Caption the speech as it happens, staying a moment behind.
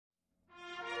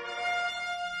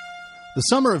The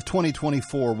summer of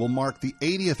 2024 will mark the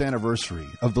 80th anniversary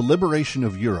of the liberation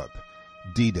of Europe,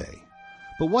 D-Day.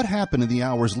 But what happened in the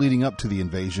hours leading up to the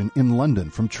invasion in London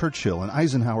from Churchill and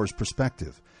Eisenhower's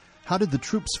perspective? How did the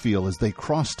troops feel as they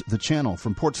crossed the Channel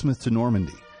from Portsmouth to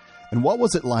Normandy? And what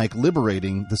was it like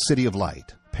liberating the City of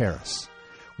Light, Paris?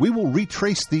 We will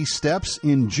retrace these steps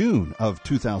in June of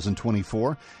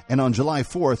 2024, and on July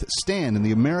 4th, stand in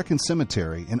the American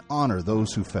cemetery and honor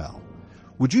those who fell.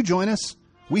 Would you join us?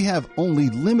 We have only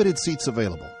limited seats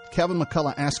available. Kevin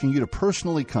McCullough asking you to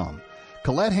personally come.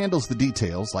 Colette handles the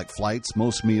details like flights,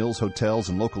 most meals, hotels,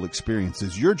 and local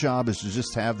experiences. Your job is to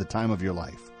just have the time of your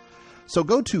life. So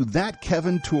go to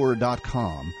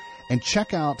thatkevintour.com and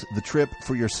check out the trip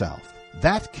for yourself.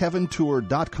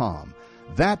 Thatkevintour.com.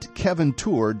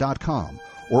 Thatkevintour.com.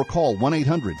 Or call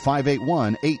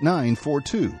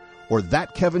 1-800-581-8942 or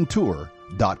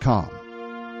thatkevintour.com.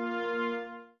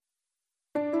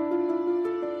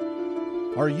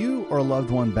 Are you or a loved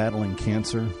one battling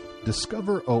cancer?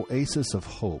 Discover Oasis of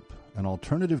Hope, an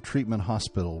alternative treatment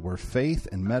hospital where faith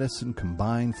and medicine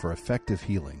combine for effective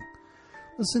healing.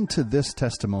 Listen to this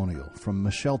testimonial from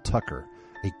Michelle Tucker,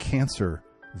 a cancer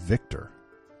victor.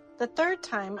 The third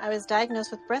time I was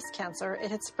diagnosed with breast cancer,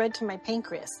 it had spread to my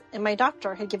pancreas, and my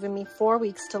doctor had given me 4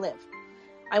 weeks to live.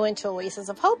 I went to Oasis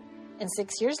of Hope, and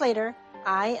 6 years later,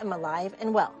 I am alive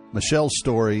and well. Michelle's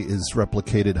story is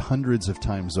replicated hundreds of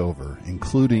times over,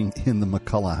 including in the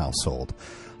McCullough household.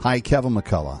 Hi, Kevin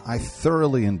McCullough. I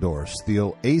thoroughly endorse the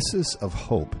Oasis of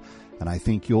Hope, and I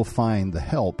think you'll find the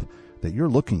help that you're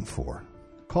looking for.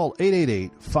 Call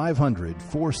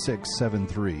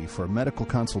 888-500-4673 for a medical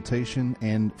consultation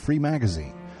and free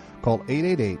magazine. Call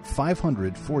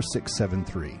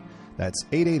 888-500-4673. That's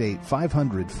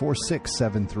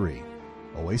 888-500-4673.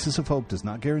 Oasis of Hope does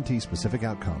not guarantee specific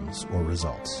outcomes or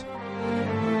results.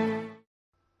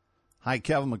 Hi,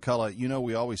 Kevin McCullough. You know,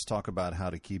 we always talk about how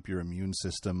to keep your immune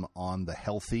system on the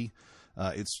healthy.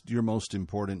 It's your most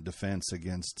important defense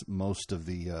against most of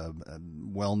the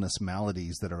wellness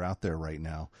maladies that are out there right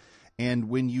now. And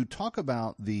when you talk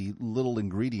about the little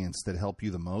ingredients that help you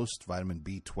the most, vitamin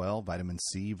B12, vitamin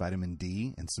C, vitamin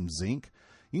D, and some zinc,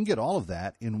 you can get all of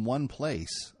that in one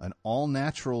place. An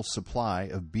all-natural supply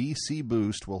of BC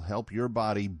Boost will help your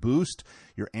body boost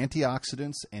your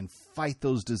antioxidants and fight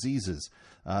those diseases.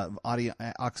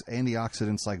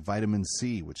 Antioxidants like vitamin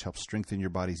C, which helps strengthen your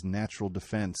body's natural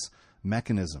defense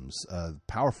mechanisms.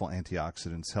 Powerful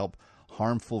antioxidants help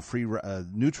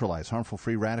neutralize harmful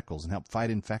free radicals and help fight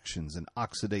infections and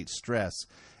oxidate stress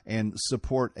and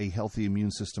support a healthy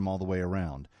immune system all the way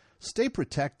around. Stay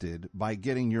protected by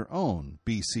getting your own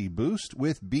BC Boost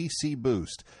with BC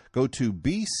Boost. Go to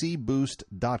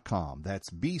bcboost.com.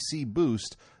 That's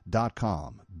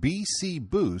bcboost.com.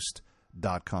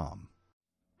 bcboost.com.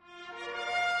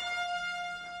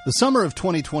 The summer of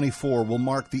 2024 will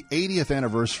mark the 80th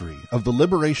anniversary of the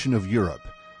liberation of Europe,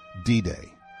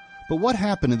 D-Day. But what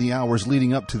happened in the hours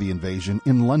leading up to the invasion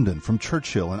in London from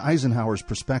Churchill and Eisenhower's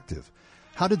perspective?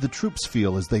 How did the troops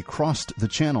feel as they crossed the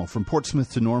Channel from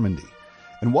Portsmouth to Normandy?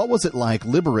 And what was it like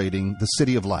liberating the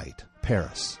City of Light,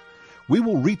 Paris? We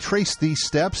will retrace these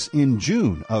steps in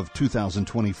June of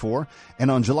 2024,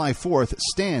 and on July 4th,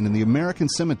 stand in the American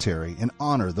cemetery and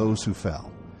honor those who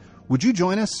fell. Would you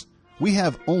join us? We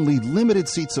have only limited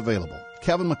seats available.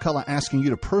 Kevin McCullough asking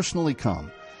you to personally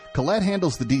come. Colette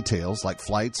handles the details like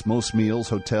flights, most meals,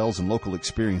 hotels, and local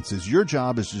experiences. Your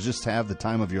job is to just have the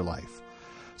time of your life.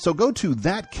 So go to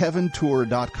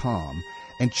thatkevintour.com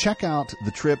and check out the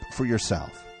trip for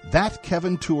yourself.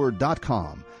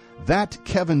 Thatkevintour.com.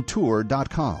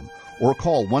 Thatkevintour.com. Or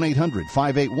call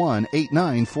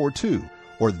 1-800-581-8942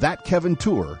 or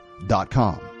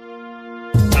thatkevintour.com.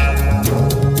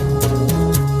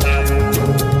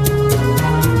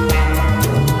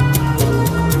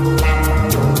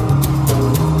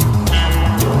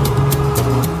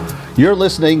 You're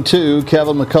listening to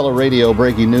Kevin McCullough Radio,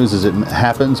 breaking news as it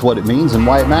happens, what it means, and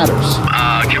why it matters.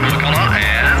 Kevin McCullough,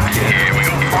 and here we go.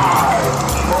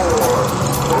 5, 4,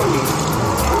 3,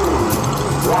 2,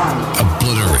 1.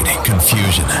 Obliterating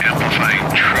confusion. Amplifying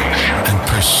truth. And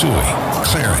pursuing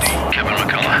clarity. Kevin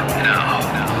McCullough,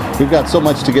 now. We've got so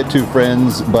much to get to,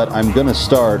 friends, but I'm going to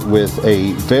start with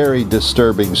a very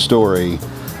disturbing story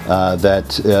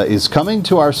that is coming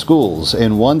to our schools,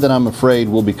 and one that I'm afraid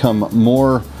will become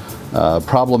more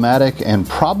problematic and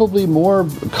probably more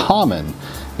common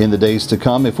in the days to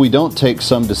come if we don't take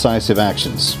some decisive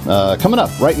actions. Coming up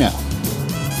right now.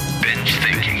 Binge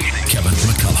thinking. Kevin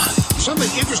McCullough.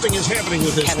 Something interesting is happening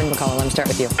with this. Kevin McCullough, let me start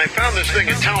with you. I found this thing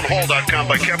at townhall.com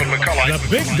by Kevin McCullough. The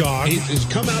big dog has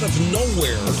come out of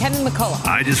nowhere. Kevin McCullough,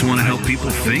 I just want to help people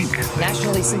think.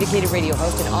 nationally syndicated radio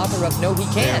host and author of No He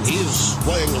Can't. He's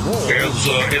playing the role.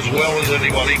 As well as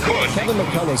anybody could. Kevin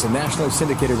McCullough is a nationally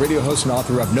syndicated radio host and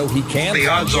author of No He Can't. The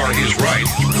odds are he's right.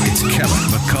 It's Kevin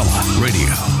McCullough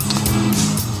Radio.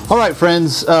 All right,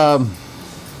 friends,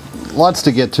 lots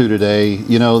to get to today.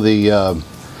 You know,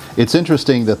 it's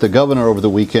interesting that the governor over the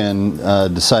weekend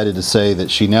decided to say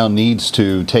that she now needs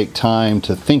to take time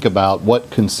to think about what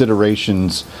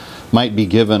considerations might be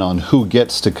given on who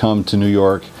gets to come to New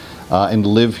York and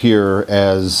live here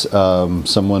as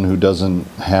someone who doesn't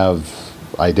have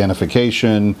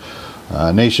identification,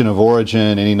 nation of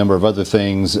origin, any number of other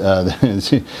things.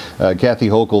 Kathy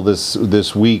Hochul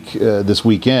this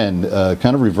weekend,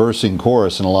 kind of reversing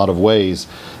course in a lot of ways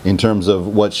in terms of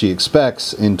what she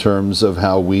expects, in terms of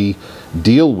how we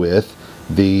deal with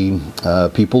the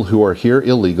people who are here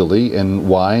illegally and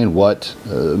why and what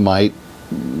might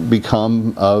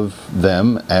become of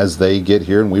them as they get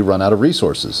here and we run out of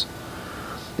resources.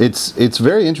 It's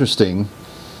very interesting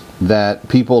that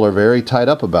people are very tied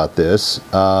up about this,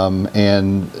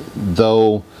 and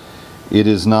though it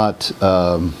is not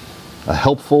a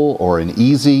helpful or an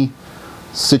easy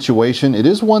situation, it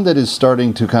is one that is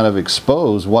starting to kind of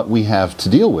expose what we have to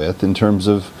deal with in terms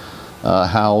of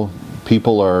how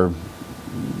people are,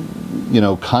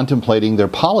 contemplating their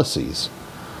policies.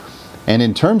 And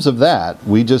in terms of that,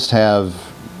 we just have,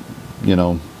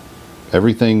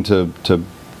 everything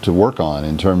to work on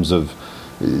in terms of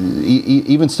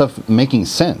even stuff making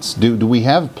sense. Do we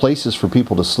have places for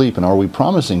people to sleep, and are we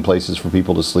promising places for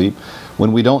people to sleep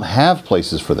when we don't have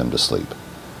places for them to sleep?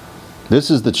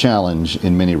 This is the challenge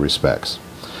in many respects.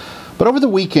 But over the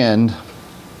weekend,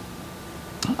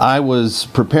 I was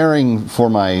preparing for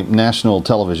my national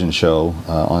television show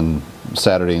on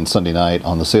Saturday and Sunday night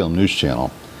on the Salem News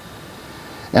Channel.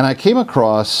 And I came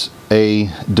across a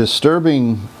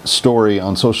disturbing story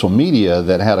on social media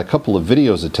that had a couple of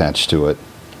videos attached to it.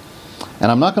 And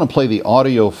I'm not going to play the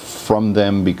audio from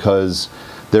them because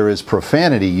there is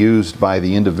profanity used by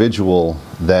the individual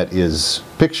that is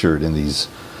pictured in these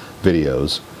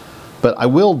videos. But I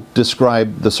will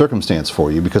describe the circumstance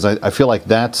for you because I feel like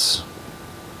that's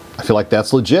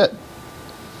legit.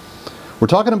 We're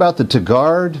talking about the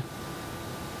Tigard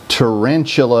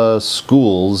Tarantula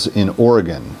schools in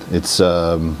Oregon. It's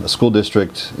a school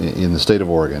district in the state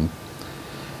of Oregon.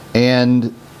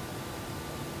 And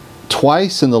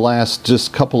twice in the last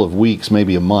just couple of weeks,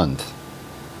 maybe a month,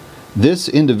 this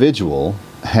individual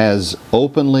has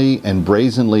openly and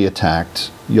brazenly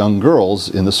attacked young girls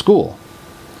in the school.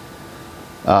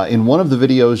 In one of the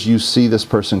videos, you see this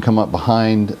person come up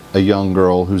behind a young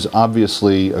girl who's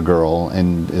obviously a girl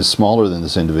and is smaller than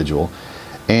this individual.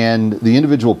 And the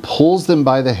individual pulls them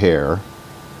by the hair.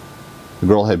 The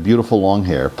girl had beautiful long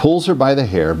hair. Pulls her by the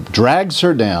hair, drags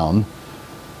her down,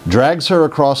 drags her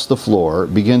across the floor,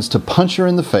 begins to punch her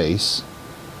in the face,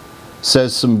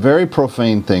 says some very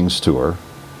profane things to her,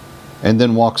 and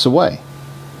then walks away.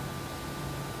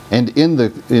 And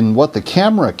in what the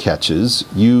camera catches,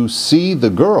 you see the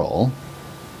girl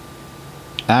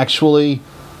actually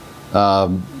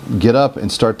get up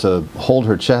and start to hold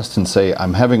her chest and say,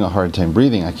 "I'm having a hard time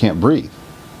breathing. I can't breathe."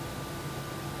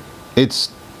 It's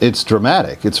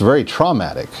dramatic. It's very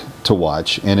traumatic to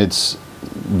watch, and it's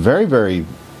very, very.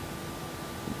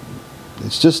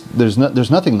 It's just there's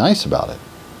nothing nice about it.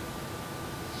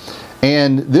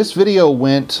 And this video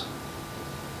went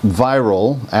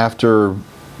viral after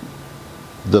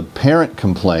the parent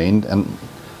complained, and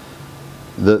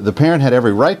the parent had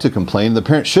every right to complain. The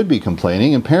parent should be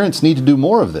complaining, and parents need to do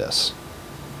more of this.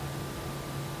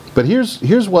 But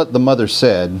here's what the mother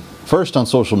said first on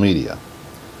social media.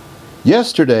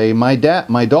 "Yesterday, my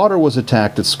daughter was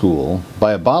attacked at school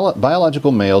by a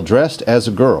biological male dressed as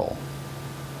a girl.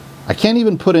 I can't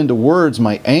even put into words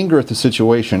my anger at the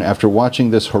situation after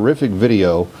watching this horrific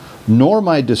video, nor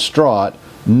my distraught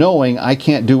knowing I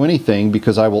can't do anything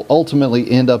because I will ultimately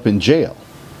end up in jail.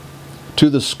 To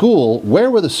the school,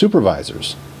 where were the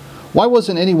supervisors? Why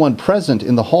wasn't anyone present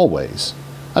in the hallways?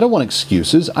 I don't want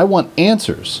excuses, I want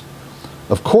answers.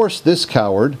 Of course, this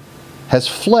coward has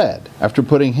fled after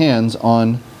putting hands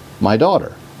on my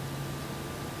daughter."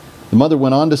 The mother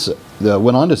went on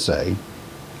to say,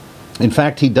 "In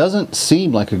fact, he doesn't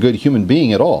seem like a good human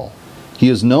being at all. He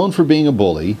is known for being a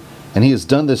bully, and he has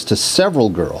done this to several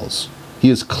girls. He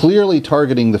is clearly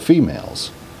targeting the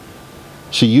females."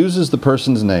 She uses the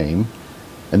person's name,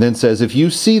 And then says, if you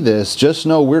see this, just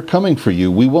know we're coming for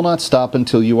you. We will not stop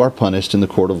until you are punished in the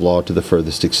court of law to the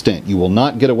furthest extent. You will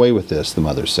not get away with this, the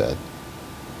mother said.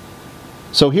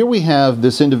 So here we have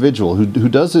this individual who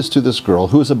does this to this girl,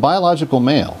 who is a biological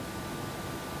male,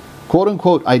 quote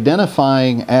unquote,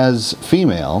 identifying as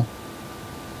female,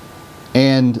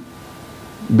 and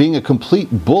being a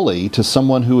complete bully to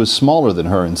someone who is smaller than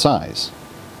her in size.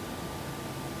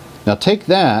 Now take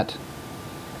that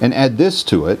and add this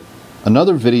to it.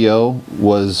 Another video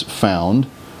was found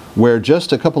where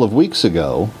just a couple of weeks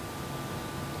ago,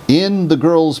 in the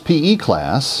girls' PE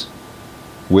class,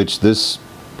 which this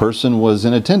person was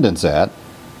in attendance at,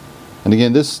 and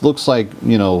again, this looks like,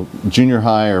 junior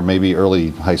high or maybe early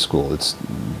high school.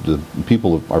 The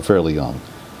people are fairly young.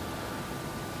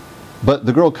 But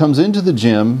the girl comes into the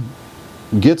gym,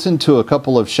 gets into a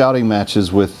couple of shouting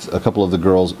matches with a couple of the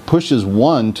girls, pushes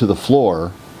one to the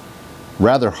floor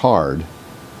rather hard.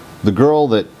 The girl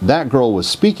that girl was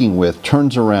speaking with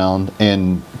turns around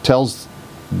and tells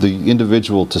the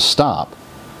individual to stop,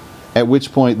 at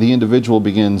which point the individual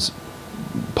begins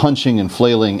punching and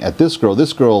flailing at this girl.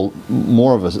 This girl,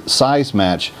 more of a size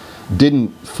match, didn't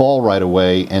fall right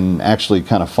away and actually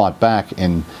kind of fought back,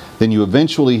 and then you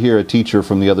eventually hear a teacher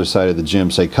from the other side of the gym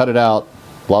say, cut it out,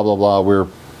 blah, blah, blah,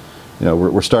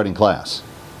 we're starting class.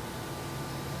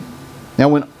 Now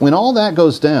when all that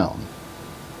goes down,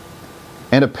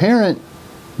 and a parent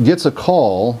gets a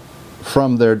call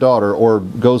from their daughter or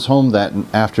goes home that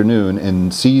afternoon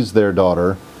and sees their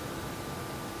daughter,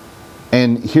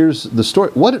 and here's the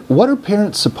story. What are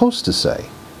parents supposed to say?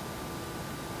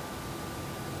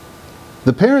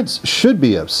 The parents should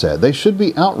be upset. They should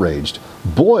be outraged.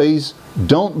 Boys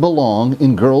don't belong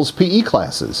in girls' PE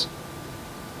classes.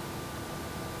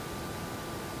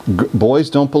 Boys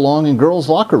don't belong in girls'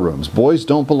 locker rooms. Boys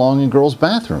don't belong in girls'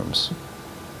 bathrooms.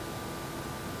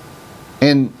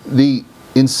 And the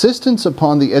insistence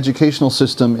upon the educational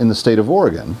system in the state of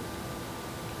Oregon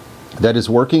that is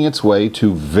working its way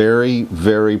to very,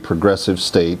 very progressive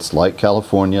states like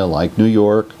California, like New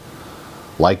York,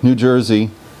 like New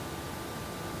Jersey,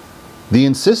 the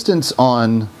insistence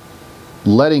on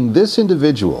letting this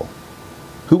individual,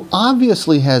 who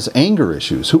obviously has anger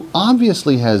issues, who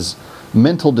obviously has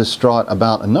mental distraught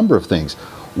about a number of things,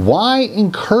 why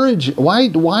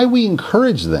we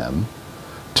encourage them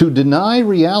to deny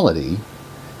reality,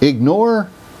 ignore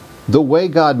the way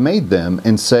God made them,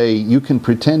 and say you can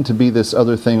pretend to be this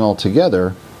other thing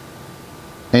altogether,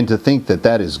 and to think that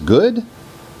that is good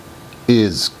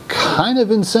is kind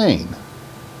of insane.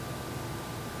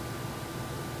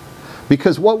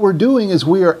 Because what we're doing is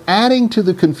we are adding to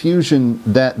the confusion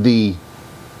that the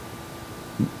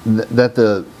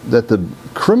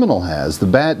criminal has,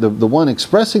 the one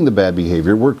expressing the bad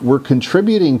behavior. We're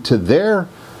contributing to their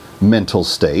mental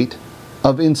state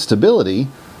of instability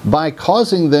by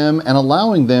causing them and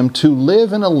allowing them to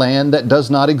live in a land that does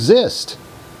not exist.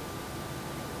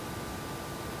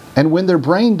 And when their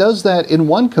brain does that in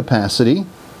one capacity,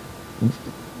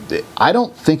 I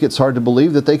don't think it's hard to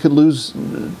believe that they could lose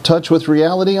touch with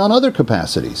reality on other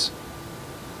capacities.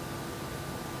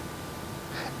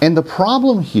 And the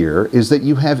problem here is that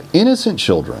you have innocent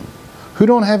children who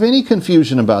don't have any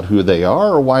confusion about who they are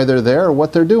or why they're there or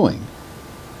what they're doing.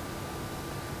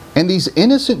 And these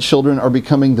innocent children are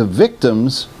becoming the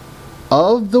victims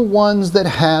of the ones that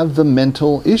have the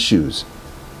mental issues.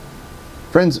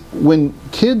 Friends, when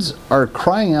kids are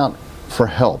crying out for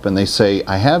help and they say,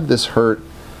 I have this hurt,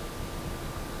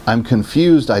 I'm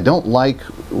confused, I don't like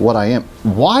what I am,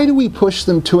 why do we push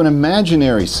them to an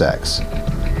imaginary sex,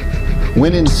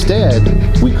 when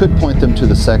instead we could point them to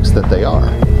the sex that they are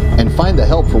and find the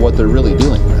help for what they're really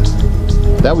dealing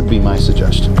with? That would be my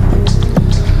suggestion.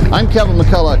 I'm Kevin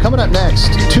McCullough. Coming up next,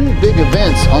 2 big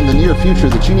events on the near future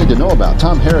that you need to know about.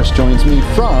 Tom Harris joins me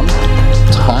from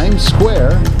Times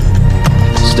Square.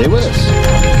 Stay with us.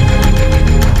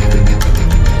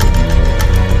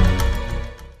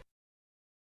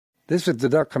 This is the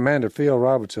Duck Commander, Phil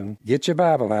Robertson. Get your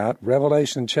Bible out,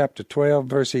 Revelation chapter 12,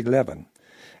 verse 11.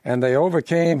 And they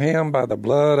overcame him by the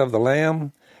blood of the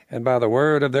Lamb and by the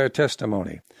word of their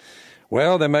testimony.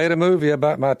 Well, they made a movie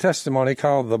about my testimony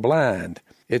called The Blind.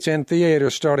 It's in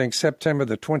theaters starting September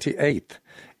the 28th.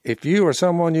 If you or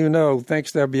someone you know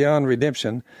thinks they're beyond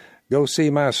redemption, go see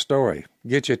my story.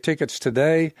 Get your tickets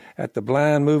today at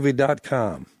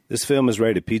theblindmovie.com. This film is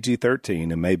rated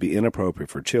PG-13 and may be inappropriate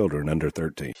for children under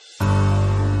 13.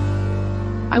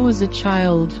 I was a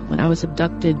child when I was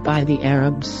abducted by the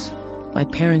Arabs. My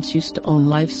parents used to own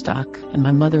livestock, and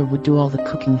my mother would do all the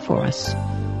cooking for us.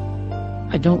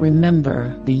 I don't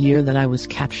remember the year that I was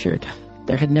captured.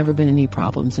 There had never been any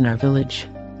problems in our village.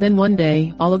 Then one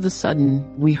day, all of a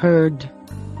sudden, we heard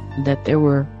that there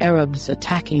were Arabs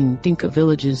attacking Dinka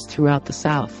villages throughout the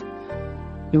south.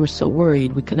 We were so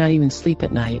worried we could not even sleep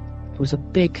at night. It was a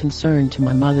big concern to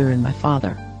my mother and my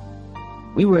father.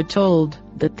 We were told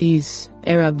that these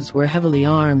Arabs were heavily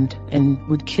armed and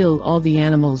would kill all the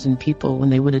animals and people when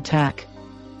they would attack.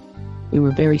 We were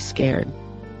very scared.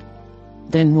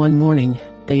 Then one morning,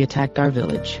 they attacked our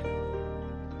village.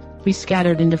 We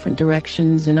scattered in different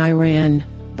directions and I ran,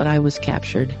 but I was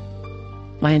captured.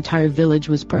 My entire village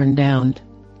was burned down,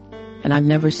 and I've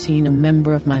never seen a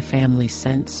member of my family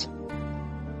since.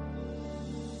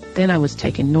 Then I was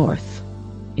taken north,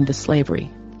 into slavery.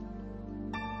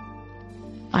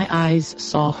 My eyes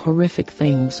saw horrific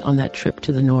things on that trip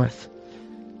to the north.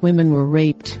 Women were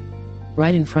raped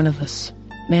right in front of us.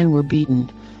 Men were beaten,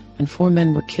 and 4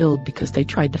 men were killed because they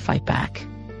tried to fight back.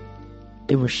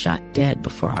 They were shot dead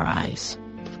before our eyes.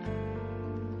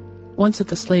 Once at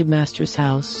the slave master's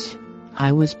house,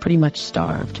 I was pretty much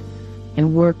starved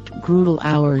and worked brutal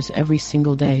hours every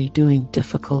single day doing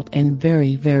difficult and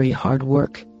very, very hard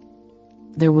work.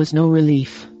 There was no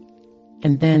relief.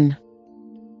 And then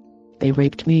they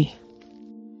raped me.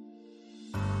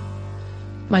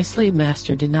 My slave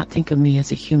master did not think of me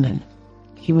as a human.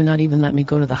 He would not even let me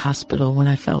go to the hospital when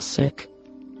I fell sick.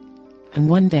 And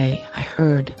one day I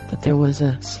heard that there was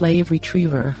a slave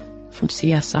retriever from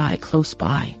CSI close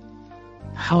by.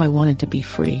 How I wanted to be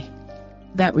free.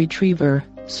 That retriever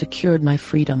secured my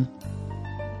freedom.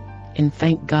 And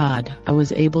thank God I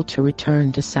was able to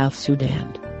return to South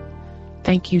Sudan.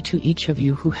 Thank you to each of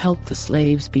you who helped the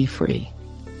slaves be free.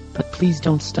 But please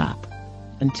don't stop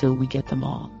until we get them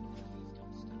all.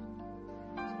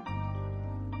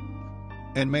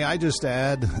 And may I just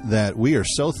add that we are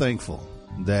so thankful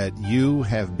that you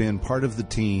have been part of the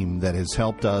team that has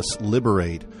helped us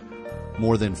liberate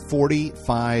more than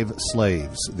 45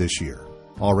 slaves this year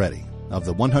already. Of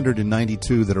the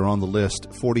 192 that are on the list,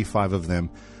 45 of them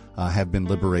have been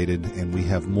liberated, and we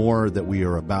have more that we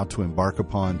are about to embark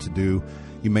upon to do.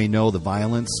 You may know the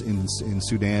violence in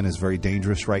Sudan is very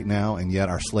dangerous right now, and yet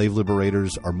our slave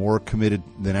liberators are more committed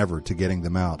than ever to getting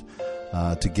them out,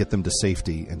 to get them to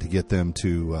safety and to get them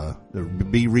to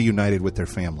be reunited with their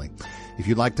family. If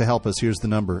you'd like to help us, here's the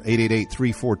number,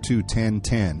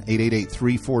 888-342-1010,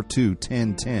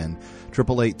 888-342-1010,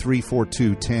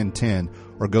 888-342-1010,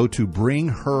 or go to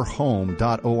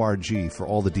bringherhome.org for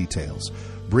all the details.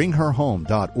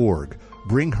 Bringherhome.org,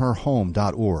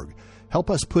 bringherhome.org. Help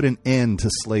us put an end to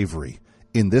slavery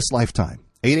in this lifetime.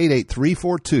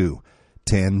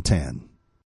 888-342-1010.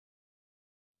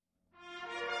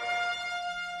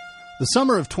 The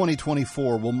summer of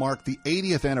 2024 will mark the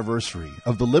 80th anniversary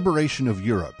of the liberation of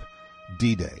Europe,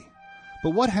 D-Day.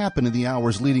 But what happened in the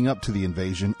hours leading up to the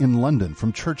invasion in London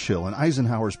from Churchill and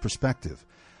Eisenhower's perspective?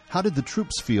 How did the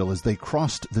troops feel as they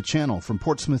crossed the Channel from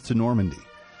Portsmouth to Normandy?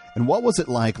 And what was it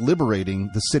like liberating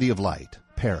the City of Light,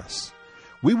 Paris?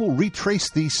 We will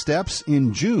retrace these steps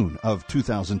in June of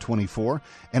 2024,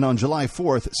 and on July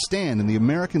 4th, stand in the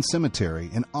American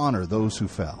Cemetery and honor those who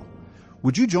fell.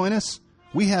 Would you join us?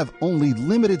 We have only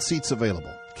limited seats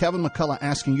available. Kevin McCullough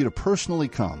asking you to personally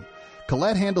come.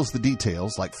 Colette handles the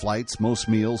details like flights, most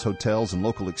meals, hotels, and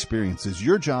local experiences.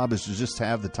 Your job is to just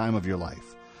have the time of your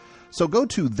life. So go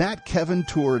to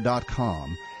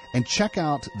thatkevintour.com and check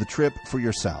out the trip for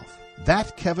yourself.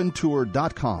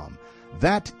 Thatkevintour.com.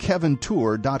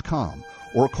 Thatkevintour.com.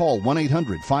 Or call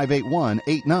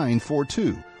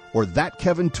 1-800-581-8942 or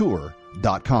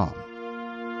thatkevintour.com.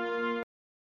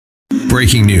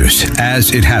 Breaking news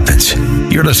as it happens.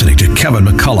 You're listening to Kevin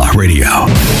McCullough Radio.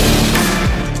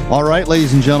 All right,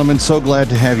 ladies and gentlemen, so glad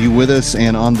to have you with us.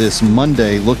 And on this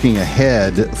Monday, looking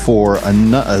ahead for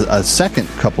a second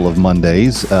couple of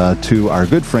Mondays to our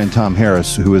good friend Tom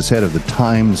Harris, who is head of the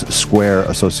Times Square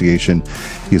Association.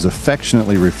 He is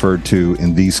affectionately referred to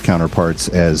in these counterparts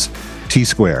as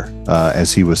T-Square,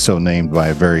 as he was so named by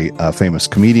a very famous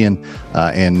comedian.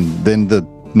 And then the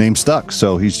name stuck,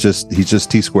 so he's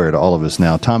just T-Square to all of us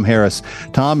now. Tom Harris.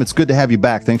 Tom, it's good to have you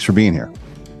back. Thanks for being here.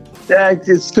 Yeah,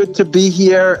 it's good to be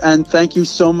here, and thank you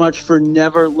so much for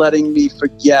never letting me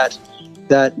forget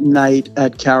that night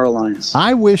at Caroline's.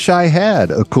 I wish I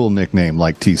had a cool nickname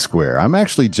like T-Square. I'm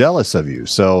actually jealous of you,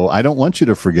 so I don't want you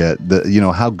to forget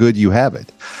how good you have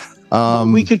it.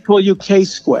 We could call you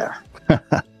K-Square.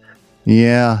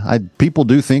 Yeah, people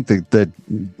do think that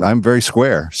I'm very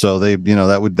square, so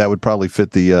that would probably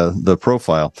fit the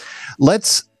profile.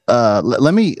 Let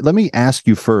me ask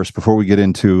you first before we get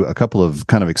into a couple of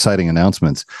kind of exciting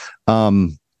announcements.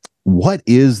 What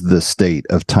is the state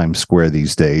of Times Square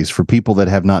these days for people that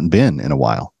have not been in a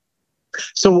while?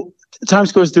 So Times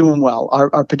Square is doing well.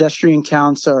 Our pedestrian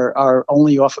counts are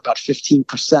only off about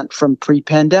 15% from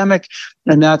pre-pandemic,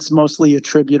 and that's mostly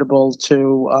attributable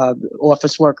to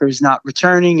office workers not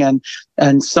returning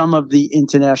and some of the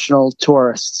international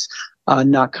tourists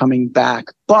not coming back.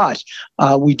 But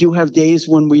we do have days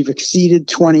when we've exceeded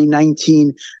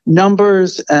 2019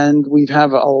 numbers, and we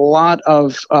have a lot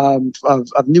of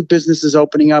new businesses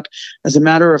opening up. As a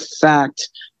matter of fact,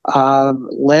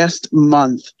 last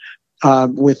month,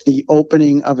 with the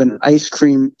opening of an ice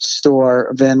cream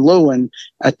store, Van Leeuwen,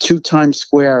 at 2 Times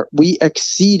Square, we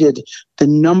exceeded the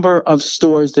number of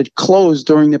stores that closed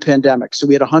during the pandemic. So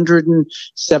we had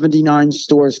 179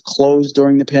 stores closed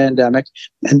during the pandemic,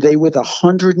 and they were the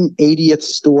 180th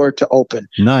store to open.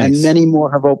 Nice. And many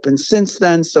more have opened since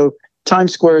then. So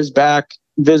Times Square is back.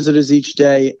 Visitors each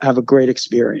day have a great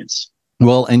experience.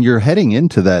 Well, and you're heading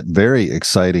into that very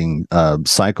exciting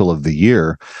cycle of the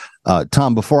year.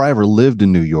 Tom, before I ever lived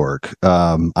in New York,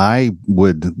 I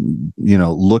would,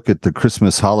 look at the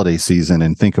Christmas holiday season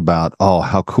and think about,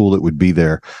 how cool it would be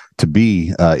there to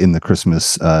be in the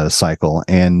Christmas cycle.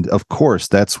 And of course,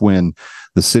 that's when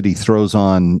the city throws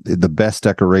on the best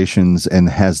decorations and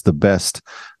has the best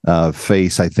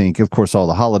face, I think. Of course, all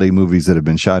the holiday movies that have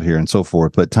been shot here and so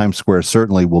forth. But Times Square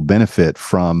certainly will benefit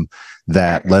from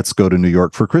that let's go to New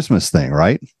York for Christmas thing,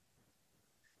 right?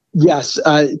 Yes,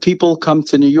 people come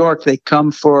to New York. They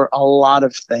come for a lot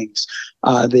of things.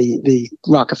 The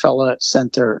Rockefeller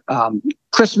Center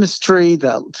Christmas tree,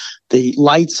 the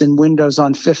lights and windows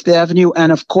on Fifth Avenue,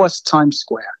 and of course Times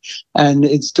Square. And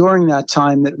it's during that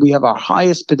time that we have our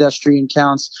highest pedestrian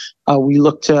counts. We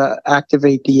look to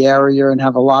activate the area and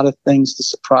have a lot of things to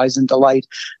surprise and delight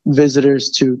visitors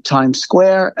to Times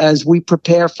Square as we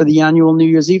prepare for the annual New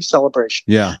Year's Eve celebration.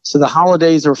 Yeah. So the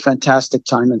holidays are a fantastic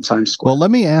time in Times Square. Well,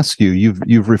 let me ask you,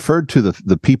 you've referred to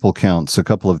the people counts a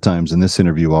couple of times in this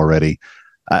interview already.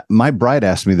 My bride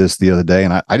asked me this the other day,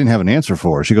 and I didn't have an answer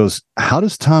for her. She goes, "How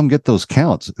does Tom get those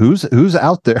counts? Who's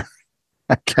out there?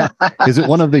 Is it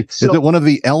one of the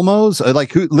Elmos?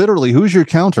 Like who's your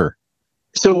counter?"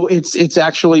 So it's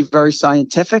actually very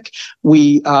scientific.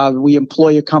 We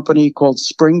employ a company called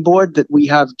Springboard that we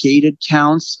have gated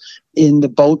counts in the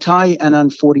bow tie and on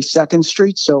 42nd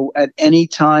Street. So at any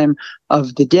time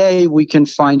of the day, we can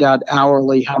find out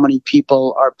hourly how many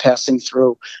people are passing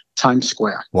through Times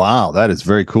Square. Wow, that is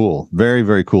very cool. Very,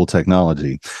 very cool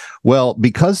technology. Well,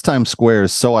 because Times Square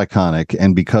is so iconic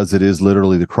and because it is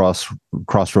literally the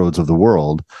crossroads of the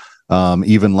world,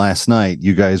 even last night,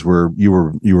 you guys were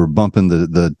bumping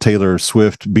the Taylor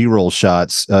Swift B-roll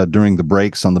shots during the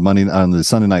breaks on the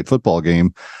Sunday night football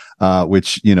game,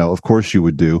 which of course you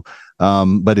would do.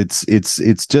 But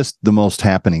it's just the most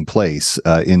happening place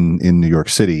in New York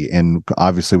City, and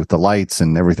obviously with the lights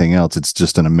and everything else, it's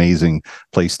just an amazing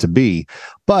place to be.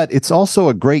 But it's also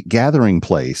a great gathering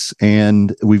place,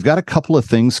 and we've got a couple of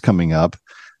things coming up.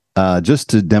 Just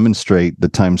to demonstrate the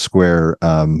Times Square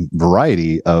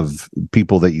variety of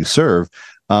people that you serve.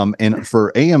 And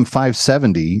for AM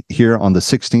 570 here on the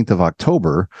 16th of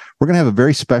October, we're going to have a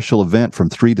very special event from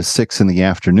 3 to 6 in the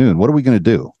afternoon. What are we going to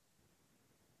do?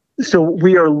 So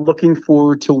we are looking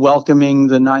forward to welcoming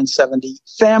the 970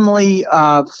 family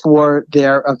for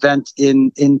their event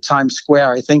in Times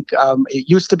Square. I think it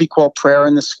used to be called Prayer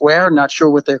in the Square. Not sure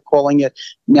what they're calling it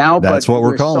now. That's what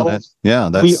we're calling it. Yeah,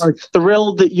 we are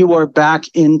thrilled that you are back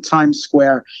in Times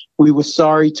Square. We were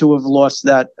sorry to have lost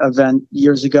that event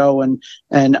years ago, and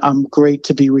I'm great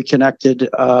to be reconnected.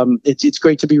 It's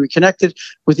great to be reconnected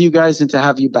with you guys and to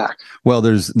have you back. Well,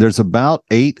 there's about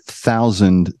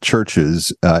 8,000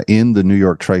 churches in the New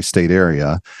York tri-state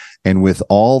area. And with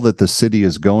all that the city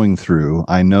is going through,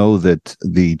 I know that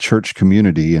the church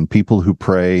community and people who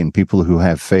pray and people who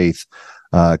have faith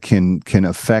can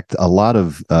affect a lot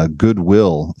of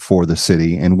goodwill for the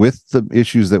city. And with the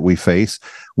issues that we face,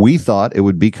 we thought it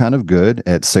would be kind of good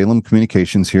at Salem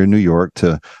Communications here in New York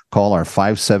to call our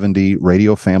 570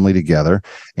 radio family together.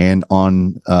 And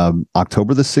on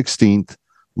October the 16th,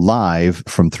 live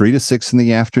from 3 to 6 in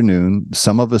the afternoon,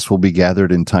 some of us will be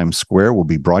gathered in Times Square. We'll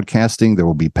be broadcasting. There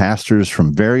will be pastors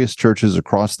from various churches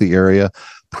across the area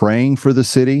praying for the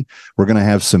city. We're going to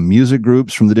have some music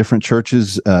groups from the different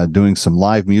churches doing some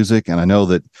live music. And I know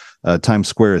that Times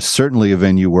Square is certainly a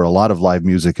venue where a lot of live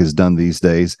music is done these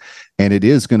days. And it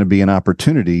is going to be an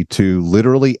opportunity to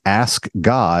literally ask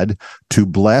God to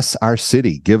bless our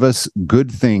city, give us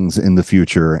good things in the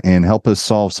future, and help us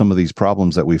solve some of these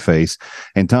problems that we face.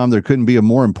 And Tom, there couldn't be a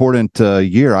more important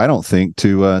year, I don't think,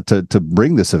 to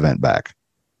bring this event back.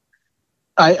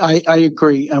 I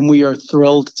agree, and we are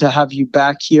thrilled to have you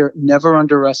back here. Never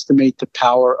underestimate the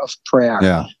power of prayer.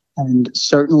 Yeah. And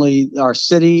certainly our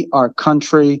city, our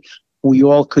country, we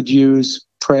all could use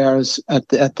prayers at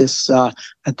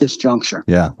this juncture.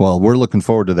 Yeah, well, we're looking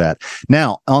forward to that.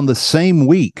 Now, on the same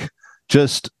week,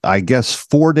 just I guess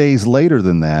 4 days later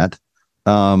than that,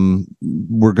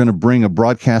 we're going to bring a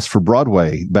broadcast for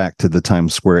Broadway back to the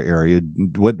Times Square area.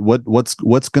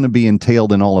 What's going to be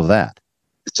entailed in all of that?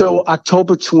 So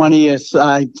October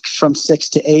 20th, from 6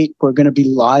 to 8, we're going to be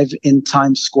live in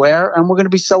Times Square, and we're going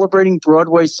to be celebrating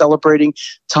Broadway, celebrating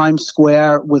Times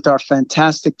Square with our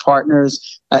fantastic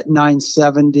partners at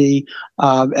 970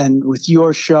 and with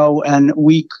your show. And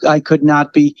I could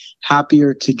not be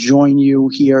happier to join you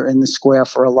here in the square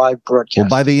for a live broadcast. Well,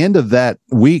 by the end of that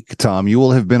week, Tom, you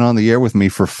will have been on the air with me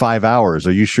for 5 hours.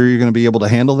 Are you sure you're going to be able to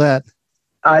handle that?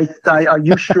 Are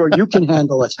you sure you can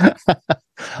handle it?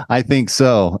 I think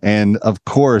so. And of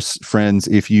course, friends,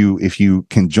 if you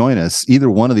can join us, either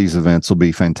one of these events will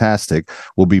be fantastic.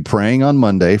 We'll be praying on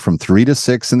Monday from 3 to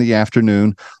 6 in the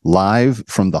afternoon, live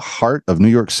from the heart of New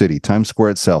York City, Times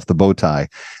Square itself, the bow tie.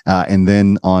 And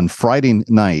then on Friday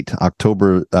night,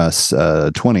 October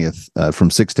 20th,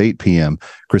 from 6 to 8 p.m.,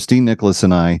 Christine Nicholas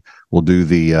and I will do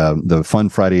the Fun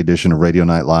Friday edition of Radio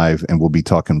Night Live, and we'll be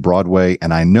talking Broadway.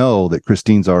 And I know that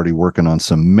Christine's already working on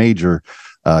some major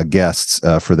guests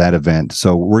for that event.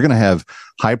 So we're going to have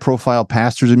high-profile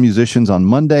pastors and musicians on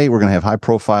Monday. We're going to have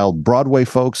high-profile Broadway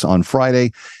folks on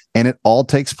Friday, and it all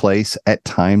takes place at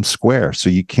Times Square. So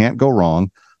you can't go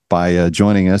wrong by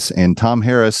joining us. And Tom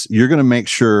Harris, you're going to make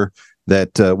sure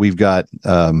that we've got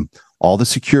all the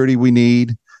security we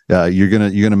need. You're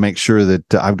gonna make sure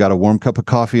that I've got a warm cup of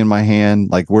coffee in my hand.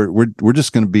 Like we're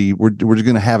just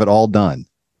gonna have it all done.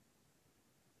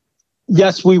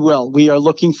 Yes, we will. We are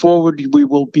looking forward. We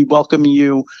will be welcoming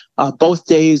you both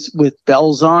days with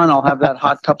bells on. I'll have that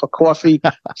hot cup of coffee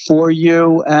for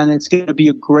you, and it's going to be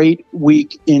a great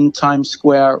week in Times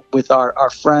Square with our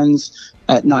friends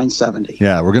at 970.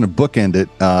 Yeah, we're going to bookend it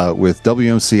with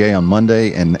WMCA on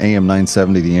Monday and AM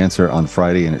 970 The Answer on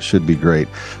Friday, and it should be great.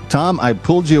 Tom, I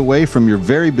pulled you away from your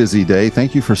very busy day.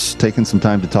 Thank you for taking some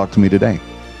time to talk to me today.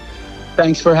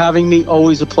 Thanks for having me.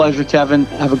 Always a pleasure, Kevin.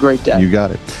 Have a great day. You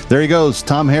got it. There he goes,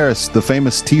 Tom Harris, the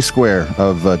famous T-Square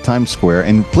of Times Square.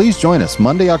 And please join us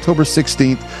Monday, October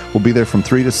 16th. We'll be there from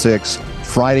 3 to 6.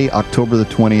 Friday, October the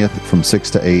 20th from 6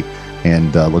 to 8.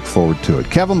 And look forward to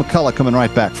it. Kevin McCullough coming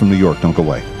right back from New York. Don't go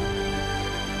away.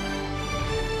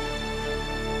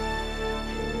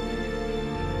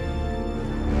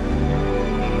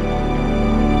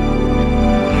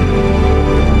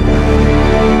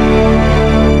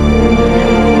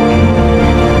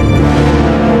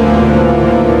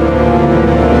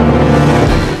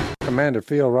 Commander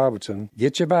Phil Robertson,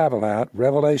 get your Bible out,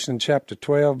 Revelation chapter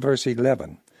 12, verse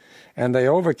 11. And they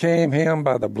overcame him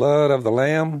by the blood of the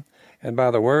Lamb and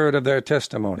by the word of their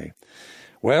testimony.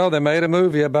 Well, they made a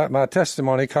movie about my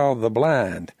testimony called The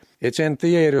Blind. It's in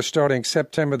theaters starting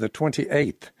September the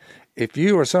 28th. If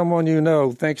you or someone you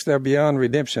know thinks they're beyond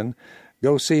redemption,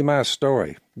 go see my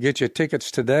story. Get your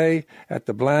tickets today at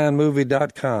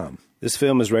theblindmovie.com. This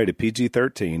film is rated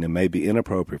PG-13 and may be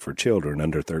inappropriate for children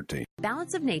under 13.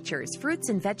 Balance of Nature's fruits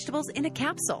and vegetables in a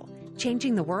capsule,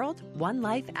 changing the world one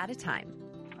life at a time.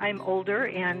 I'm older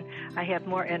and I have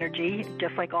more energy,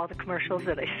 just like all the commercials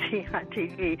that I see on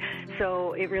TV.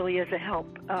 So it really is a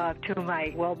help to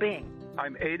my well-being.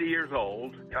 I'm 80 years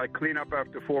old. I clean up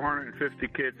after 450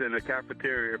 kids in the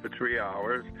cafeteria for 3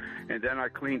 hours, and then I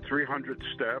clean 300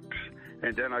 steps,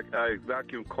 and then I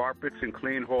vacuum carpets and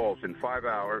clean halls in 5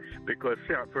 hours because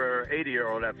for an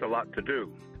 80-year-old, that's a lot to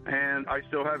do. And I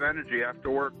still have energy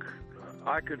after work.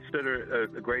 I consider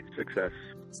it a great success.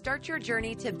 Start your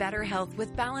journey to better health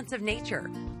with Balance of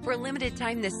Nature. For a limited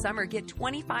time this summer, get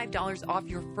 $25 off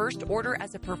your first order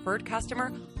as a preferred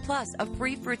customer, plus a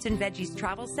free fruits and veggies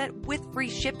travel set with free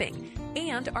shipping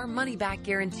and our money-back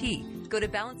guarantee. Go to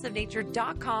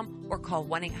balanceofnature.com or call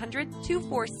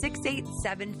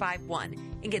 1-800-246-8751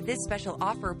 and get this special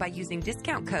offer by using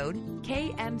discount code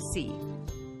KMC.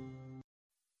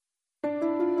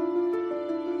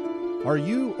 Are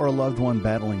you or a loved one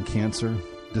battling cancer?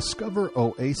 Discover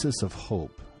Oasis of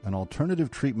Hope, an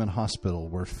alternative treatment hospital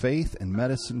where faith and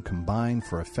medicine combine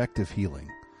for effective healing.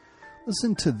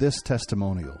 Listen to this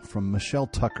testimonial from Michelle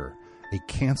Tucker, a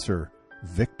cancer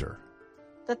victor.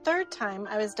 The third time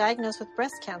I was diagnosed with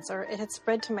breast cancer, it had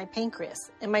spread to my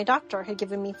pancreas, and my doctor had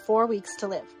given me 4 weeks to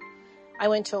live. I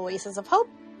went to Oasis of Hope,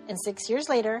 and 6 years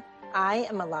later, I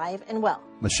am alive and well.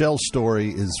 Michelle's story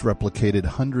is replicated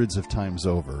hundreds of times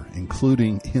over,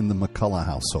 including in the McCullough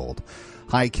household.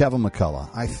 Hi, Kevin McCullough.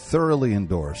 I thoroughly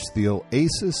endorse the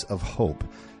Oasis of Hope,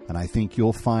 and I think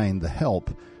you'll find the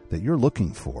help that you're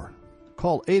looking for.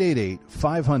 Call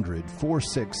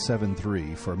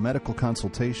 888-500-4673 for a medical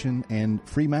consultation and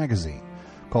free magazine.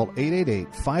 Call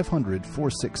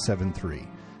 888-500-4673.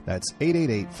 That's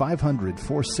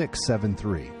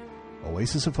 888-500-4673.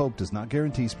 Oasis of Hope does not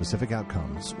guarantee specific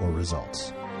outcomes or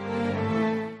results.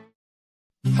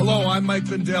 Hello, I'm Mike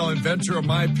Lindell, inventor of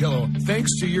MyPillow.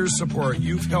 Thanks to your support,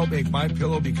 you've helped make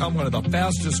MyPillow become one of the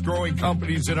fastest growing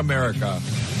companies in America.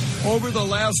 Over the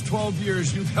last 12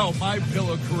 years, you've helped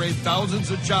MyPillow create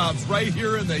thousands of jobs right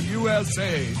here in the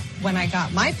USA. When I got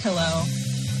MyPillow,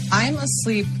 I'm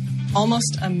asleep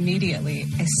almost immediately.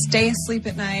 I stay asleep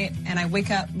at night, and I wake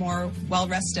up more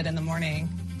well-rested in the morning.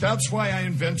 That's why I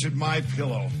invented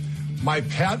MyPillow. My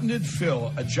patented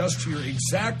fill adjusts to your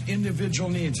exact individual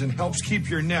needs and helps keep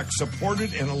your neck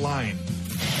supported and aligned.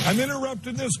 I'm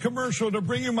interrupting this commercial to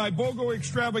bring you my BOGO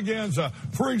extravaganza.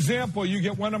 For example, you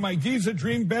get one of my Giza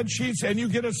Dream bed sheets and you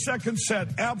get a second set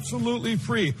absolutely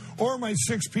free. Or my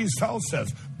 6-piece towel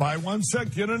sets. Buy one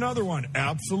set, get another one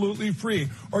absolutely free.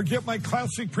 Or get my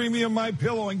classic premium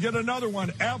MyPillow and get another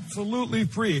one absolutely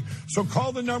free. So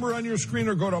call the number on your screen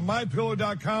or go to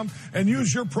MyPillow.com and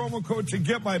use your promo code to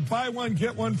get my buy one,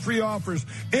 get one free offers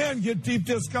and get deep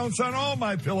discounts on all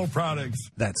MyPillow products.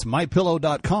 That's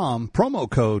MyPillow.com, promo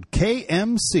code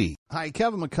KMC. Hi,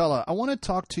 Kevin McCullough. I want to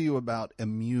talk to you about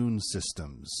immune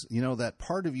systems. You know, that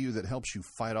part of you that helps you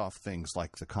fight off things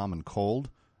like the common cold,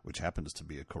 which happens to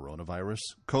be a coronavirus,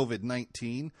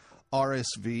 COVID-19,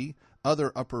 RSV,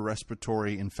 other upper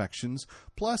respiratory infections.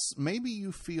 Plus, maybe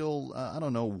you feel,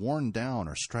 worn down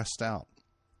or stressed out.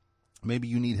 Maybe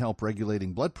you need help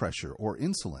regulating blood pressure or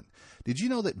insulin. Did you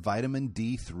know that vitamin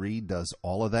D3 does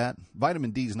all of that?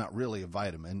 Vitamin D is not really a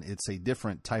vitamin. It's a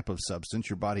different type of substance.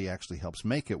 Your body actually helps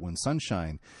make it when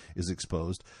sunshine is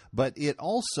exposed. But it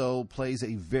also plays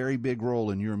a very big role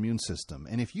in your immune system.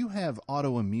 And if you have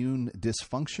autoimmune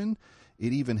dysfunction,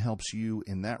 it even helps you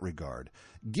in that regard.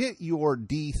 Get your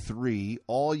D3,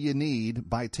 all you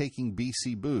need, by taking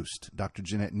BC Boost. Dr.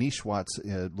 Jeanette Nishwat's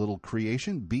little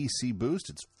creation, BC Boost.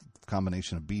 It's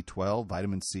combination of B12,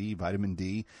 vitamin C, vitamin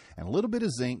D, and a little bit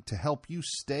of zinc to help you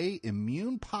stay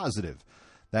immune positive.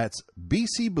 That's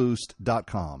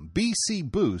bcboost.com,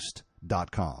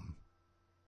 bcboost.com.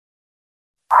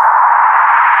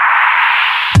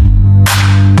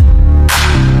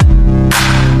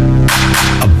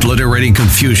 Obliterating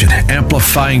confusion,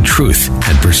 amplifying truth,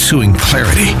 and pursuing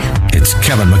clarity. It's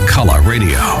Kevin McCullough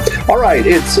Radio. All right,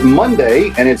 it's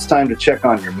Monday, and it's time to check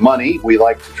on your money. We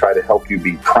like to try to help you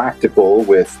be practical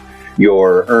with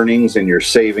your earnings and your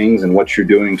savings and what you're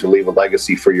doing to leave a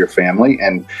legacy for your family.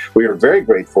 And we are very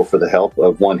grateful for the help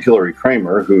of one Hillary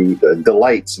Kramer, who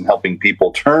delights in helping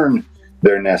people turn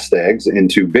their nest eggs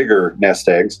into bigger nest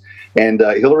eggs. And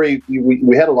Hillary,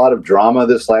 we had a lot of drama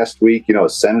this last week. You know, a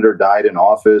senator died in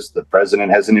office. The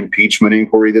president has an impeachment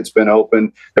inquiry that's been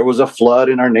opened. There was a flood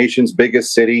in our nation's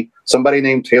biggest city. Somebody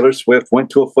named Taylor Swift went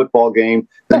to a football game.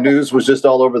 The news was just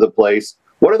all over the place.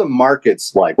 What are the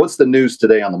markets like? What's the news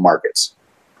today on the markets?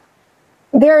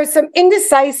 There is some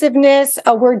indecisiveness.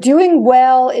 We're doing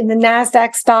well in the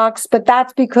NASDAQ stocks, but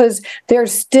that's because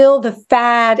there's still the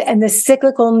fad and the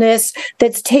cyclicalness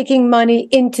that's taking money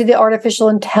into the artificial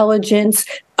intelligence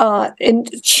in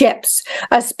chips,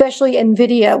 especially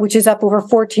NVIDIA, which is up over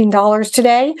 $14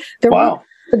 today. Wow.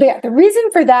 The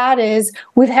reason for that is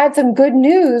we've had some good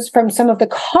news from some of the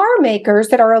car makers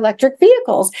that are electric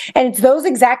vehicles, and it's those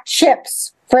exact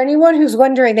chips. For anyone who's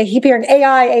wondering, they keep hearing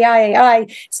AI.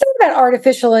 It's not about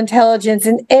artificial intelligence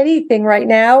in anything right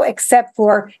now except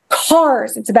for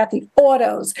cars. It's about the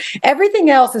autos. Everything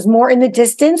else is more in the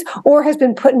distance or has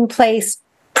been put in place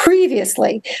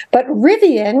previously. But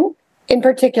Rivian, in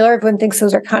particular, everyone thinks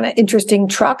those are kind of interesting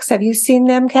trucks. Have you seen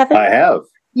them, Kevin? I have.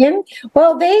 Yeah.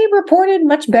 Well, they reported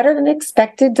much better than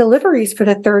expected deliveries for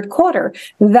the third quarter.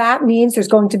 That means there's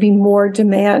going to be more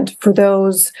demand for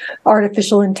those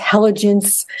artificial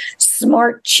intelligence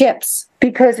smart chips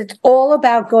because it's all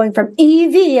about going from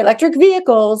EV, electric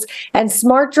vehicles, and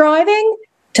smart driving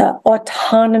to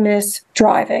autonomous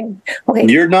driving. Okay.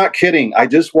 You're not kidding. I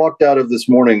just walked out of this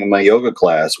morning in my yoga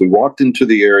class. We walked into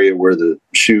the area where the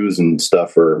shoes and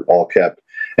stuff are all kept.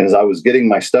 And as I was getting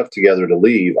my stuff together to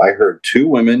leave, I heard two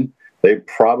women. They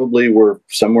probably were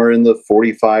somewhere in the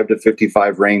 45 to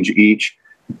 55 range each.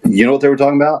 You know what they were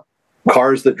talking about?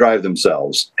 Cars that drive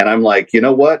themselves. And I'm like, you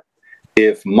know what?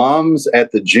 If moms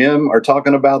at the gym are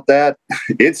talking about that,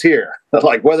 it's here.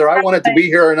 Like whether I want it to be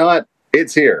here or not,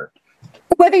 it's here.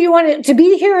 Whether you want it to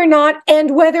be here or not,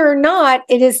 and whether or not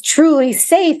it is truly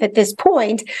safe at this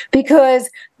point, because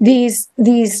these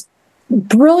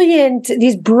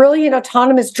these brilliant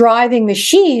autonomous driving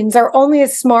machines are only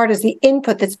as smart as the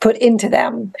input that's put into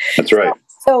them. That's right.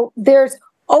 So there's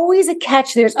always a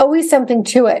catch. There's always something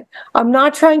to it. I'm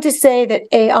not trying to say that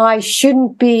AI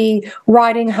shouldn't be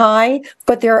riding high,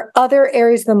 but there are other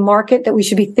areas of the market that we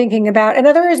should be thinking about and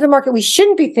other areas of the market we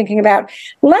shouldn't be thinking about.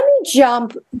 Let me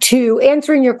jump to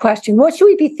answering your question. What should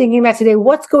we be thinking about today?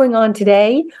 What's going on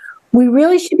today? We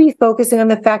really should be focusing on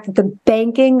the fact that the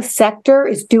banking sector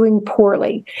is doing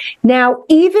poorly. Now,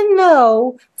 even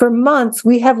though for months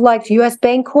we have liked U.S.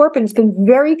 Bancorp and it's been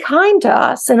very kind to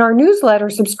us and our newsletter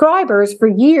subscribers for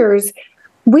years,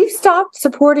 we've stopped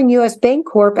supporting U.S.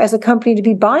 Bancorp as a company to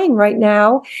be buying right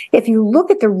now. If you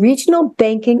look at the regional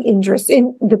banking interest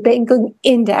in the banking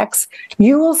index,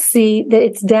 you will see that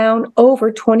it's down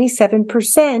over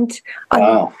 27%.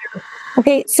 Wow.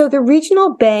 Okay, so the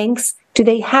regional banks,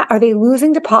 are they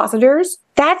losing depositors?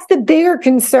 That's the bigger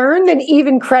concern than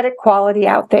even credit quality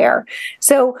out there.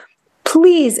 So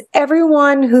please,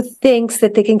 everyone who thinks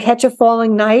that they can catch a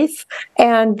falling knife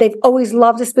and they've always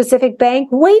loved a specific bank,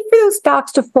 wait for those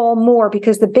stocks to fall more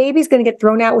because the baby's going to get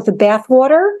thrown out with the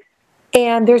bathwater.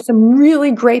 And there's some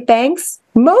really great banks.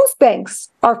 Most banks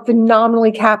are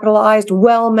phenomenally capitalized,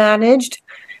 well managed.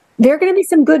 There are going to be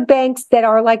some good banks that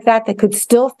are like that could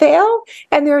still fail.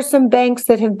 And there are some banks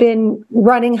that have been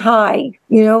running high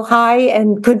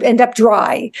and could end up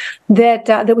dry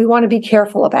that we want to be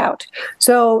careful about.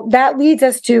 So that leads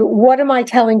us to what am I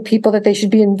telling people that they should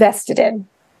be invested in?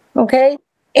 Okay.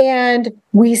 And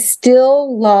we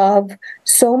still love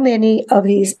so many of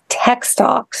these tech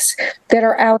stocks that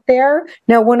are out there.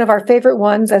 Now, one of our favorite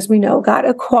ones, as we know, got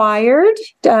acquired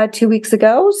 2 weeks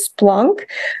ago, Splunk.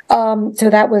 So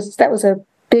that was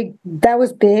big.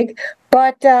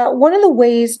 But one of the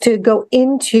ways to go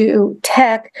into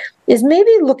tech is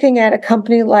maybe looking at a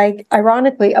company like,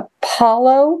 ironically,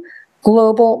 Apollo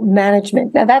Global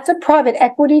Management. Now, that's a private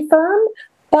equity firm,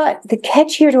 but the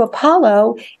catch here to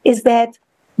Apollo is that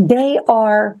they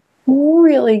are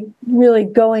really, really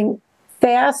going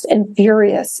fast and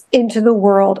furious into the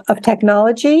world of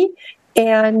technology.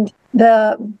 And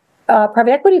the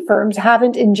private equity firms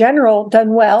haven't, in general,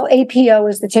 done well. APO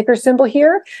is the ticker symbol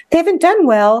here. They haven't done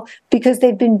well because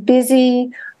they've been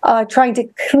busy trying to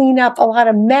clean up a lot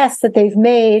of mess that they've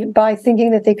made by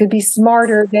thinking that they could be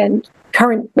smarter than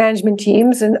current management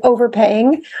teams and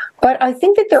overpaying. But I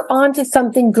think that they're onto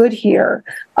something good here.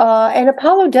 And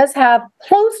Apollo does have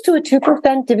close to a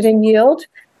 2% dividend yield.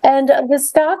 And the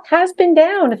stock has been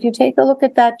down. If you take a look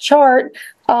at that chart,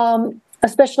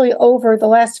 especially over the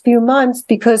last few months,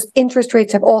 because interest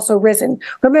rates have also risen.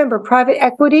 Remember, private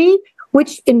equity,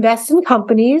 which invests in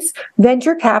companies,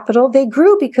 venture capital, they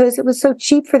grew because it was so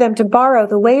cheap for them to borrow.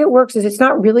 The way it works is it's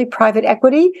not really private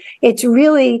equity. It's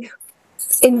really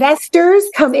investors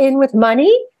come in with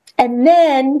money, and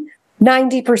then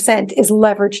 90% is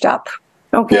leveraged up,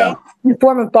 okay, in the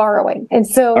form of borrowing. And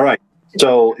so, all right.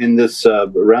 So in this,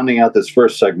 rounding out this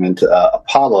first segment,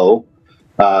 Apollo,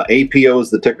 APO is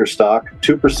the ticker stock,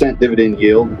 2% dividend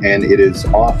yield, and it is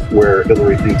off where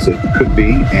Hillary thinks it could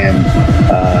be, and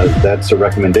that's a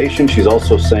recommendation. She's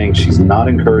also saying she's not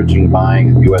encouraging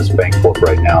buying U.S. Bancorp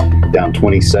right now, down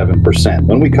 27%.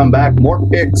 When we come back, more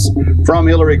picks from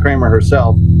Hillary Kramer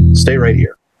herself. Stay right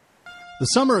here. The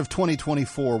summer of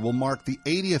 2024 will mark the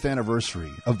 80th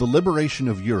anniversary of the liberation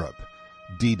of Europe,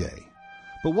 D-Day.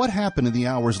 But what happened in the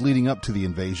hours leading up to the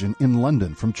invasion in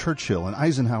London from Churchill and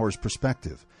Eisenhower's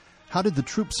perspective? How did the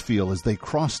troops feel as they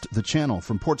crossed the Channel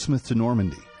from Portsmouth to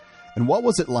Normandy? And what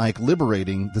was it like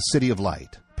liberating the City of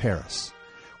Light, Paris?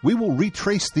 We will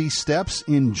retrace these steps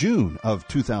in June of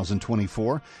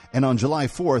 2024, and on July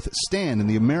 4th, stand in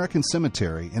the American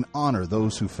Cemetery and honor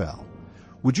those who fell.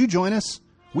 Would you join us?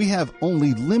 We have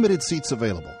only limited seats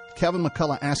available. Kevin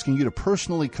McCullough asking you to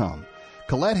personally come.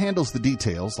 Colette handles the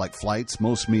details like flights,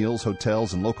 most meals,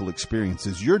 hotels, and local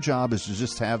experiences. Your job is to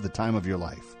just have the time of your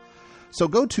life. So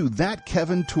go to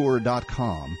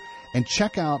thatkevintour.com and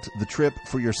check out the trip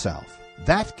for yourself.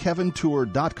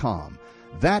 Thatkevintour.com.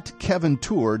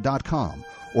 Thatkevintour.com.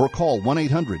 Or call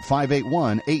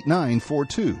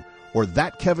 1-800-581-8942 or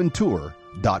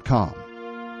thatkevintour.com.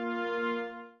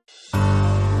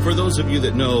 For those of you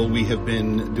that know, we have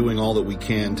been doing all that we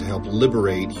can to help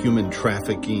liberate human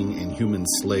trafficking and human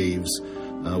slaves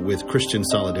with Christian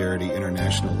Solidarity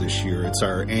International this year. It's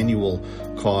our annual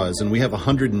cause, and we have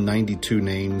 192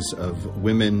 names of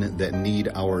women that need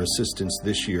our assistance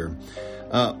this year.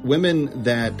 Women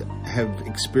that have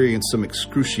experienced some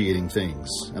excruciating things.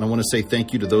 And I want to say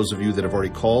thank you to those of you that have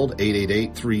already called,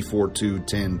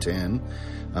 888-342-1010.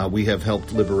 We have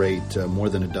helped liberate more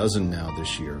than a dozen now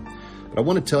this year. But I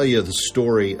want to tell you the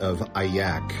story of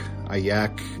Ayak.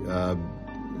 Ayak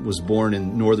was born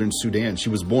in northern Sudan. She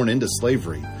was born into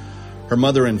slavery. Her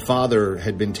mother and father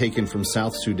had been taken from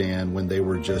South Sudan when they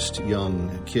were just young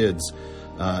kids,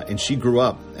 and she grew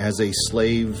up as a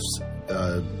slave's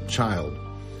child.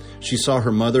 She saw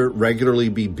her mother regularly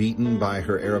be beaten by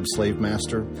her Arab slave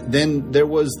master. Then there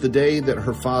was the day that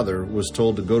her father was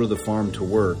told to go to the farm to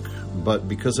work, but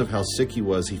because of how sick he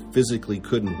was, he physically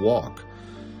couldn't walk.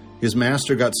 His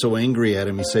master got so angry at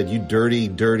him, he said, "You dirty,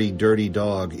 dirty, dirty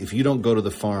dog. If you don't go to the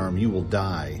farm, you will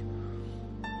die."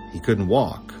 He couldn't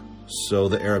walk, so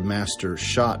the Arab master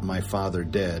shot my father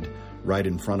dead right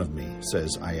in front of me,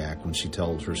 says Ayak when she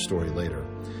tells her story later.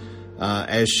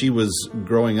 As she was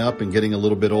growing up and getting a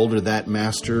little bit older, that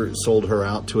master sold her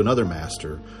out to another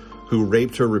master who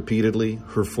raped her repeatedly,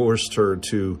 who forced her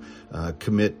to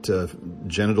commit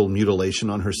genital mutilation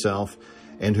on herself,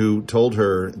 and who told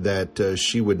her that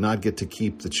she would not get to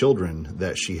keep the children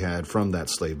that she had from that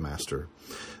slave master.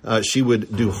 She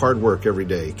would do hard work every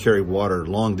day, carry water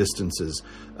long distances,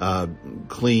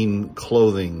 clean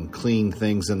clothing, clean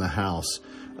things in the house,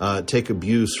 take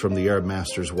abuse from the Arab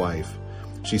master's wife.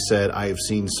 She said, "I have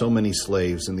seen so many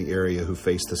slaves in the area who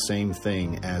face the same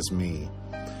thing as me."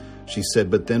 She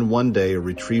said, "But then one day a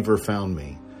retriever found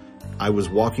me. I was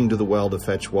walking to the well to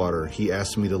fetch water. He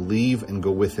asked me to leave and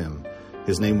go with him.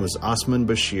 His name was Osman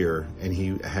Bashir, and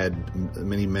he had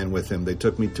many men with him. They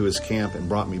took me to his camp and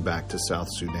brought me back to South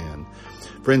Sudan."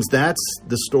 Friends, that's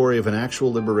the story of an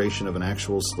actual liberation of an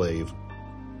actual slave.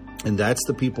 And that's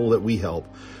the people that we help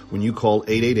when you call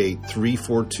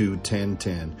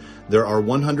 888-342-1010. There are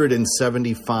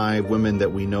 175 women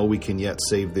that we know we can yet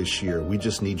save this year. We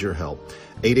just need your help.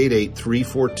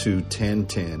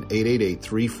 888-342-1010.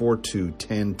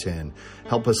 888-342-1010.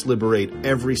 Help us liberate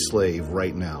every slave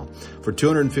right now. For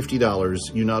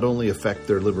 $250, you not only affect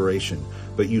their liberation,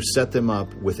 but you set them up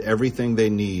with everything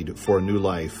they need for a new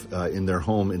life in their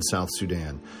home in South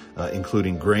Sudan,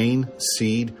 including grain,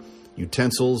 seed,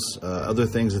 utensils, other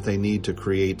things that they need to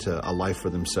create a life for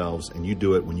themselves. And you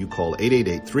do it when you call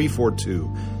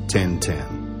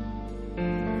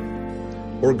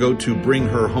 888-342-1010. Or go to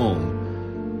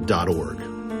bringherhome.org.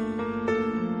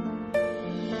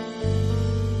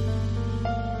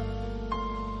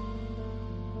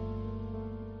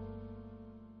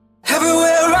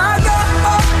 Everywhere I go,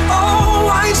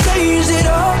 I change it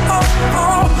all.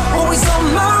 Always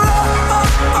on my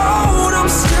road, I'm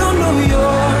still New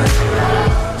York.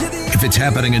 If it's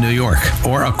happening in New York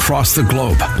or across the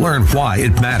globe, learn why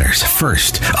it matters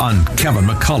first on Kevin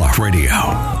McCullough Radio.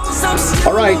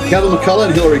 All right, Kevin McCullough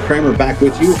and Hillary Kramer back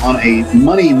with you on a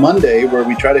Money Monday, where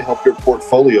we try to help your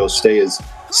portfolio stay as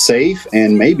safe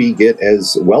and maybe get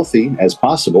as wealthy as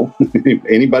possible.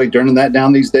 Anybody turning that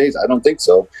down these days? I don't think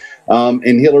so.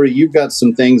 And Hillary, you've got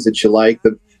some things that you like.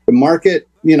 The market,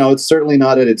 it's certainly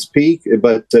not at its peak,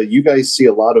 but you guys see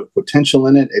a lot of potential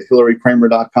in it at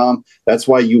hillarykramer.com. That's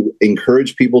why you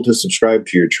encourage people to subscribe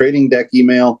to your trading deck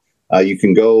email. You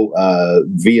can go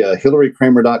via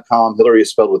hillarykramer.com. Hillary is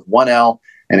spelled with one L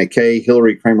and a K,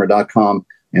 hillarykramer.com,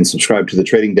 and subscribe to the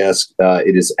trading desk.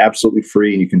 It is absolutely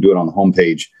free, and you can do it on the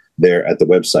homepage there at the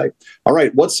website. All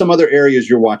right, what's some other areas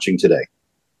you're watching today?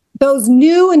 Those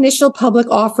new initial public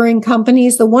offering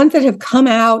companies, the ones that have come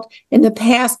out in the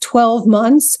past 12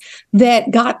 months that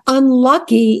got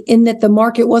unlucky in that the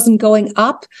market wasn't going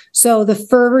up. So the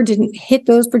fervor didn't hit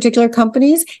those particular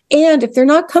companies. And if they're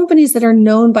not companies that are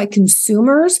known by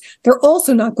consumers, they're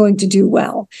also not going to do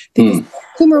well because the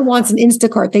consumer wants an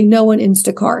Instacart. They know an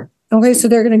Instacart. Okay, so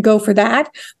they're going to go for that.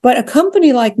 But a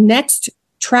company like Next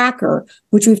Tracker,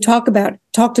 which we've talked about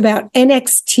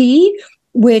NXT,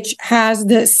 which has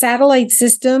the satellite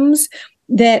systems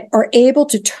that are able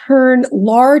to turn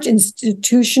large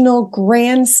institutional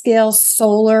grand scale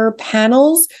solar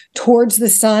panels towards the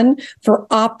sun for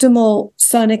optimal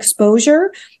sun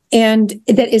exposure. And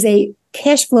that is a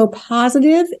cash flow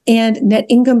positive and net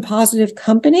income positive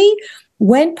company,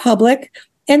 went public,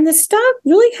 and the stock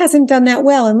really hasn't done that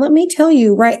well. And let me tell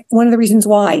you, one of the reasons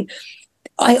why.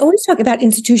 I always talk about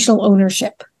institutional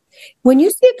ownership. When you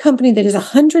see a company that is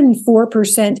 104%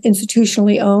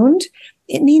 institutionally owned,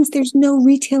 it means there's no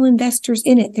retail investors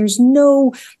in it. There's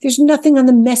nothing on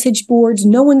the message boards.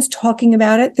 No one's talking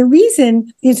about it. The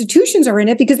reason the institutions are in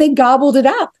it because they gobbled it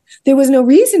up. There was no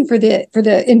reason for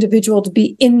the individual to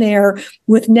be in there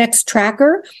with Next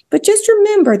Tracker. But just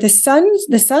remember, the sun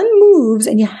moves,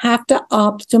 and you have to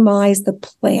optimize the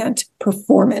plant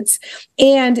performance.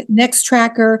 And Next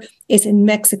Tracker is in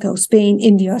Mexico, Spain,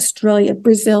 India, Australia,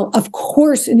 Brazil, of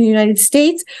course, in the United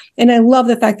States. And I love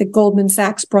the fact that Goldman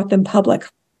Sachs brought them public.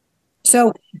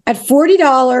 So at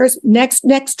 $40,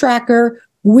 next tracker,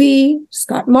 we,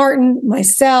 Scott Martin,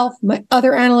 myself, my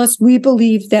other analysts, we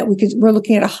believe that we're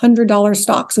looking at $100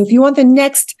 stock. So if you want the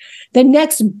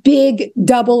next big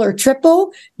double or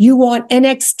triple, you want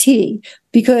NXT,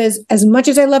 because as much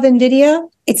as I love NVIDIA,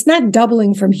 it's not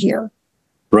doubling from here.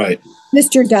 Right.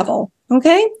 Mr. Devil.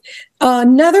 Okay.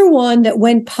 Another one that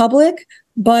went public,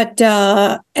 but,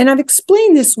 and I've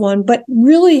explained this one, but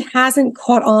really hasn't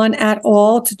caught on at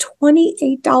all. It's a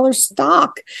 $28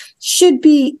 stock. Should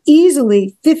be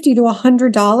easily $50 to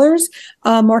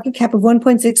 $100, market cap of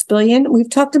 $1.6 billion. We've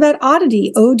talked about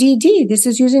Oddity, ODD. This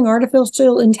is using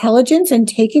artificial intelligence and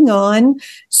taking on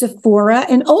Sephora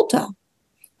and Ulta.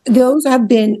 Those have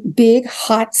been big,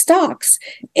 hot stocks.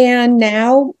 And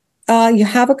now you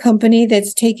have a company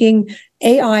that's taking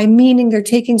AI, meaning they're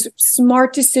taking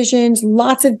smart decisions,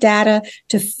 lots of data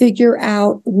to figure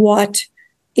out what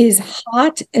is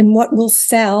hot and what will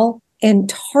sell, and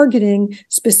targeting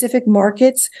specific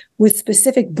markets with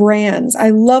specific brands.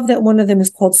 I love that one of them is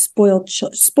called Spoiled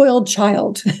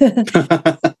Child.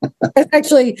 It's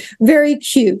actually very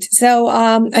cute. So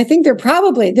I think they're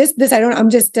probably I'm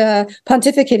just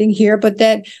pontificating here, but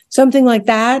that something like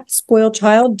that, Spoiled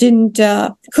Child, could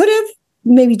have,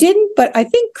 maybe didn't, but I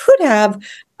think could have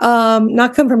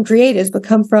not come from creatives, but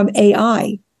come from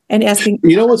AI and asking.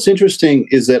 You know, what's interesting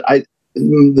is that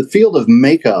the field of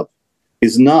makeup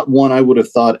is not one I would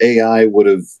have thought AI would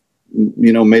have,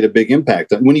 made a big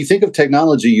impact. When you think of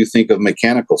technology, you think of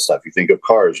mechanical stuff, you think of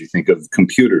cars, you think of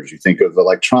computers, you think of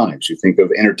electronics, you think of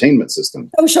entertainment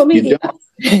systems. Social media.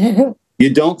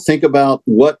 You don't think about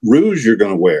what rouge you're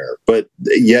going to wear, but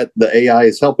yet the AI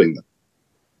is helping them.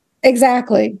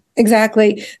 Exactly.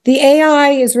 The AI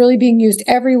is really being used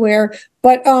everywhere,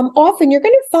 but often you're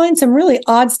going to find some really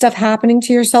odd stuff happening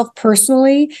to yourself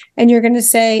personally, and you're going to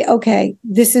say, okay,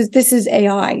 this is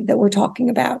AI that we're talking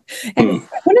about. And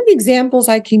one of the examples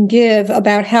I can give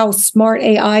about how smart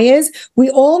AI is,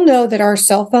 we all know that our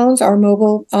cell phones, our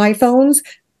mobile iPhones,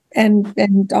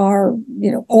 and our,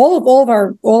 all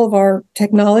of our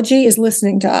technology is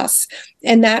listening to us,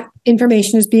 and that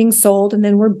information is being sold, and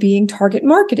then we're being target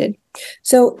marketed.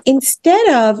 So instead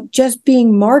of just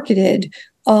being marketed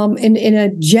in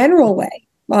a general way,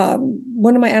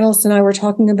 one of my analysts and I were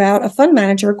talking about a fund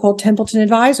manager called Templeton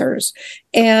Advisors,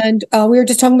 and we were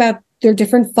just talking about their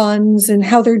different funds and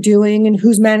how they're doing and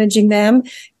who's managing them.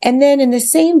 And then in the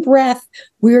same breath,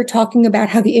 we were talking about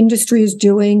how the industry is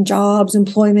doing, jobs,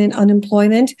 employment,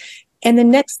 unemployment. And the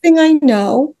next thing I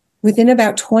know, within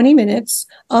about 20 minutes,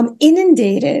 I'm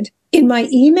inundated in my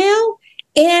email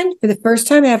and for the first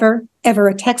time ever,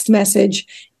 a text message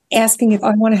asking if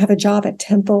I want to have a job at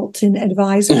Templeton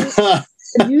Advisors.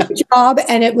 A new job.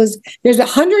 And there's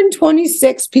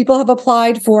 126 people have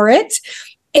applied for it.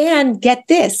 And get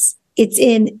this, it's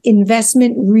in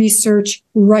investment research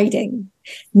writing.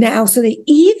 Now, so they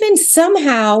even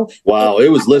somehow... Wow, it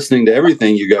was listening to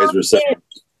everything you guys were saying.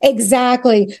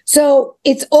 Exactly. So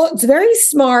it's very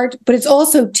smart, but it's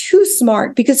also too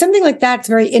smart, because something like that's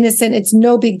very innocent. It's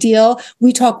no big deal.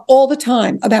 We talk all the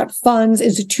time about funds,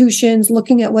 institutions,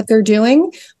 looking at what they're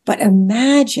doing. But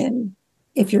imagine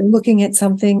if you're looking at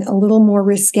something a little more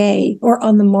risque or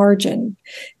on the margin,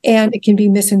 and it can be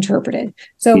misinterpreted.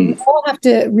 So we all have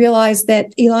to realize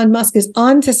that Elon Musk is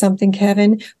onto something,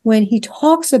 Kevin, when he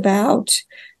talks about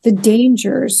the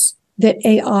dangers that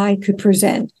AI could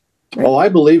present. Right? Oh, I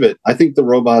believe it. I think the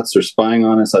robots are spying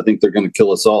on us. I think they're going to kill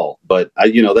us all. But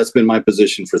that's been my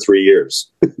position for 3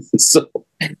 years. So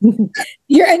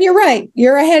you're right.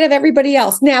 You're ahead of everybody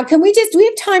else. Now, do we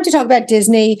have time to talk about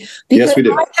Disney? Because yes, we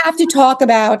do. I have to talk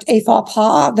about a faux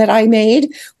pas that I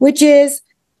made, which is,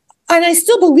 and I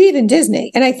still believe in Disney,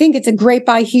 and I think it's a great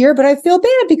buy here, but I feel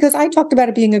bad because I talked about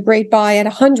it being a great buy at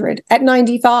 100, at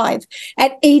 95,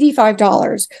 at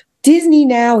 $85. Disney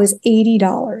now is $80,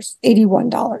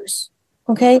 $81.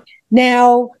 Okay.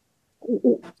 Now,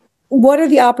 what are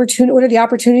the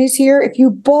opportunities here? If you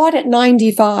bought at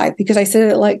 95, because I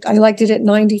said I liked it at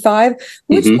 95,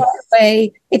 which by the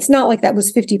way, it's not like that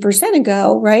was 50%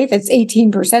 ago, right? That's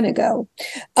 18% ago.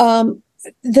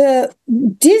 The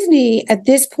Disney at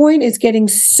this point is getting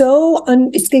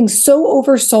it's getting so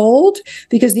oversold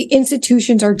because the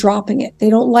institutions are dropping it. They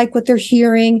don't like what they're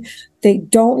hearing. They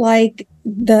don't like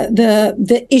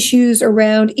the issues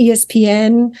around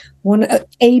ESPN.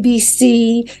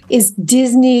 ABC is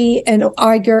Disney and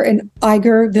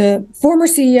Iger, the former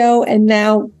CEO, and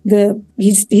now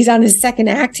he's on his second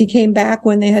act. He came back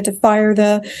when they had to fire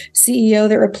the CEO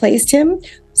that replaced him.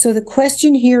 So the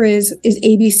question here is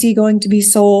ABC going to be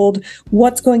sold?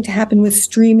 What's going to happen with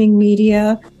streaming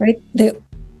media, right?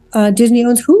 Disney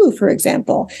owns Hulu, for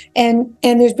example. And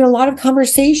there's been a lot of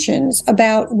conversations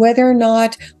about whether or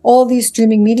not all these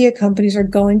streaming media companies are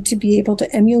going to be able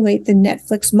to emulate the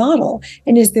Netflix model.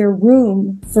 And is there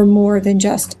room for more than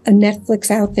just a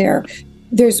Netflix out there?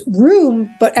 There's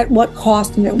room, but at what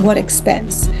cost and at what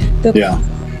expense?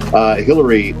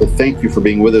 Hillary, thank you for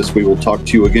being with us. We will talk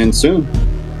to you again soon.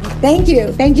 Thank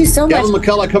you. Thank you so much. Kevin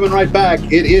McCullough coming right back.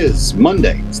 It is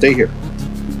Monday. Stay here.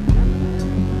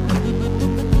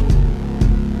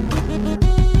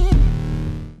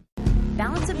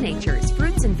 Balance of Nature's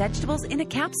fruits and vegetables in a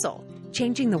capsule,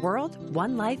 changing the world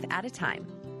one life at a time.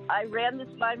 I ran this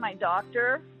by my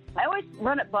doctor. I always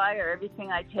run it by her,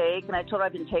 everything I take, and I told her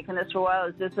I've been taking this for a while.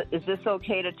 Is this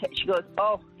okay to take? She goes,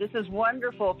 oh, this is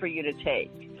wonderful for you to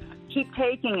take. Keep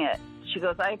taking it. She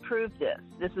goes, I approve this.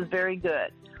 This is very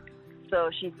good. So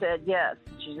she said, yes.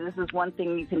 She said, this is one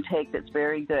thing you can take that's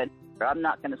very good. I'm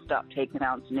not going to stop taking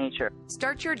Balance of Nature.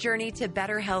 Start your journey to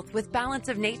better health with Balance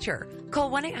of Nature. Call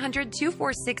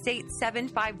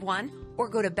 1-800-246-8751 or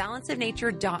go to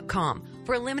balanceofnature.com.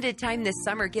 For a limited time this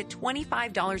summer, get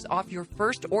 $25 off your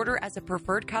first order as a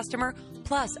preferred customer,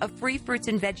 plus a free fruits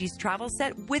and veggies travel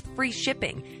set with free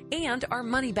shipping and our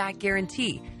money-back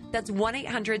guarantee. That's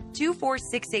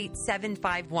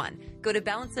 1-800-246-8751. Go to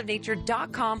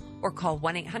balanceofnature.com or call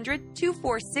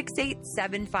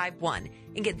 1-800-246-8751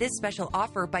 and get this special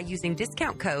offer by using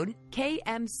discount code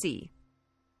KMC.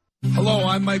 Hello,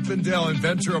 I'm Mike Lindell,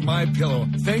 inventor of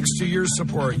MyPillow. Thanks to your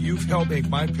support, you've helped make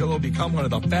MyPillow become one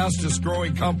of the fastest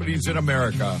growing companies in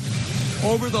America.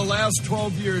 Over the last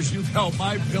 12 years, you've helped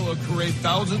MyPillow create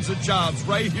thousands of jobs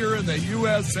right here in the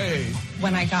USA.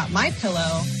 When I got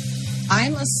MyPillow,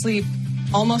 I'm asleep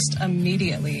almost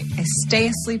immediately. I stay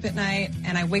asleep at night,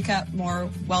 and I wake up more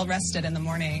well-rested in the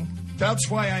morning. That's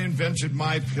why I invented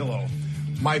MyPillow.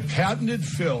 My patented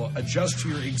fill adjusts to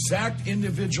your exact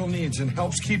individual needs and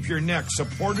helps keep your neck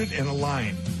supported and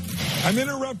aligned. I'm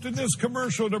interrupting this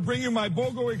commercial to bring you my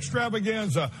BOGO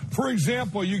extravaganza. For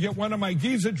example, you get one of my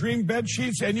Giza Dream bed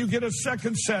sheets and you get a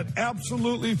second set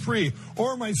absolutely free.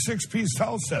 Or my 6-piece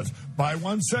towel sets. Buy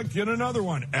one set, get another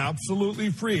one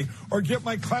absolutely free. Or get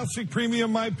my classic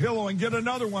premium MyPillow and get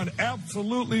another one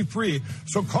absolutely free.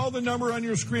 So call the number on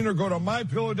your screen or go to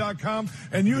MyPillow.com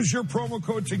and use your promo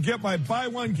code to get my buy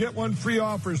one, get one free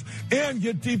offers and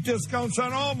get deep discounts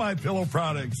on all MyPillow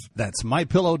products. That's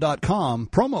MyPillow.com,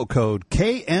 promo code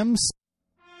KMC.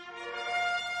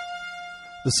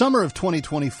 The summer of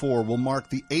 2024 will mark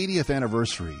the 80th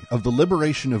anniversary of the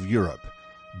liberation of Europe,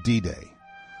 D-Day.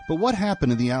 But what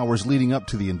happened in the hours leading up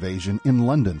to the invasion in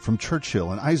London from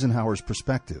Churchill and Eisenhower's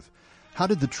perspective? How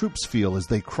did the troops feel as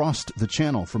they crossed the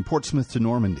Channel from Portsmouth to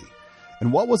Normandy?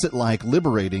 And what was it like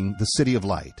liberating the City of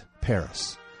Light,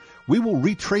 Paris? We will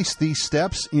retrace these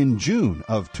steps in June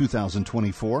of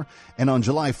 2024, and on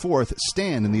July 4th,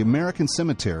 stand in the American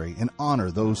Cemetery and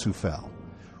honor those who fell.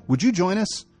 Would you join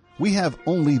us? We have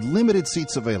only limited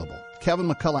seats available. Kevin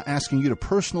McCullough asking you to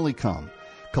personally come.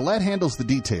 Colette handles the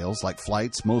details like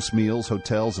flights, most meals,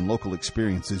 hotels, and local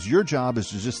experiences. Your job is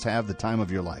to just have the time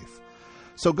of your life.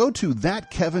 So go to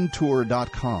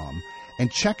thatkevintour.com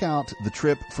and check out the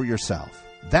trip for yourself.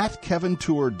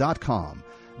 Thatkevintour.com.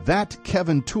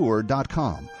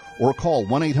 Thatkevintour.com. Or call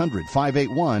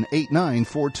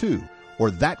 1-800-581-8942 or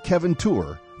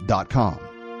thatkevintour.com.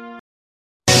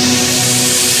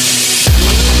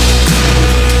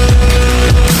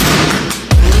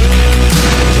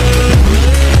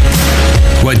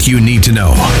 What you need to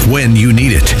know when you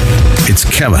need it. It's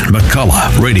Kevin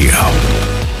McCullough Radio.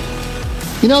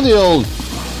 You know the old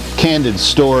candid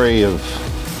story of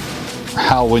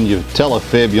how when you tell a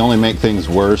fib, you only make things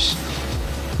worse?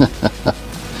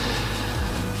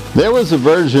 There was a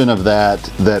version of that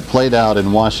played out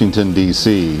in Washington,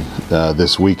 D.C.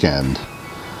 This weekend.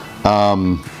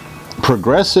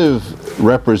 Progressive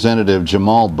Representative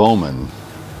Jamal Bowman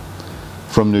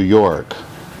from New York.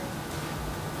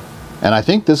 And I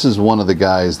think this is one of the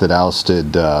guys that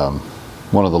ousted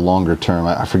one of the longer term,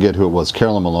 I forget who it was,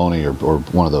 Carolyn Maloney or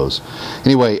one of those.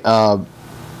 Anyway,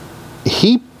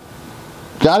 he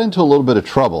got into a little bit of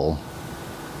trouble,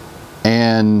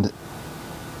 and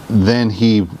then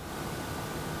he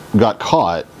got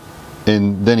caught,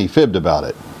 and then he fibbed about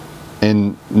it.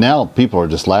 And now people are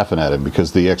just laughing at him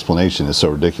because the explanation is so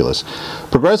ridiculous.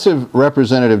 Progressive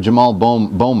Representative Jamal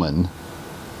Bowman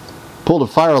pulled a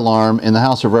fire alarm in the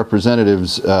House of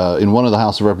Representatives, in one of the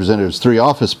House of Representatives' 3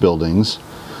 office buildings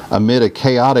amid a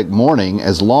chaotic morning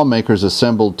as lawmakers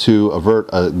assembled to avert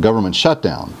a government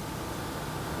shutdown.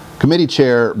 Committee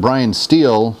Chair Brian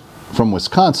Steele from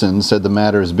Wisconsin said the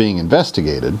matter is being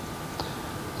investigated.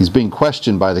 He's being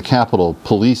questioned by the Capitol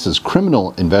Police's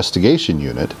Criminal Investigation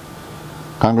Unit.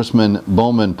 Congressman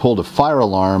Bowman pulled a fire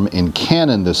alarm in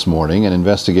Cannon this morning. An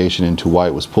investigation into why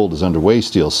it was pulled is underway,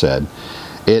 Steele said.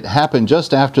 It happened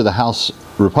just after the House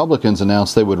Republicans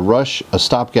announced they would rush a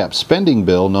stopgap spending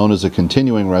bill known as a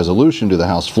continuing resolution to the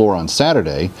House floor on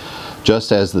Saturday,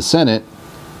 just as the Senate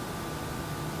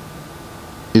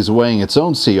is weighing its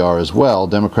own CR as well.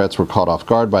 Democrats were caught off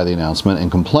guard by the announcement and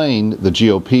complained the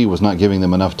GOP was not giving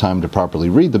them enough time to properly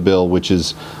read the bill, which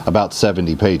is about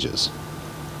 70 pages.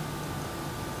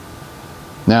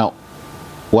 Now,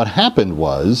 what happened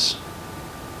was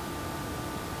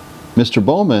Mr.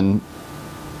 Bowman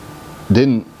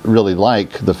didn't really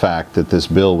like the fact that this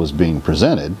bill was being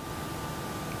presented.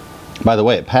 By the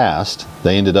way, it passed.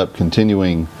 They ended up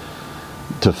continuing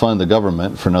to fund the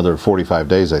government for another 45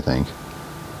 days, I think.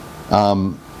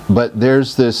 But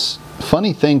there's this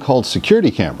funny thing called security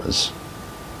cameras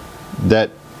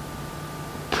that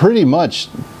pretty much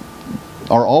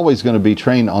are always going to be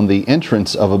trained on the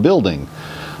entrance of a building,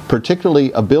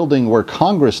 particularly a building where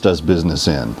Congress does business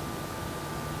in.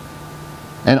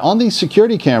 And on these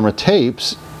security camera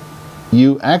tapes,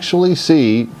 you actually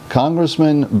see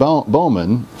Congressman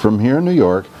Bowman from here in New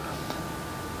York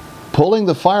pulling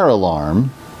the fire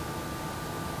alarm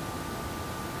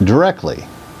directly.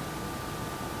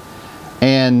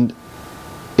 And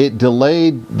it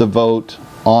delayed the vote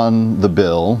on the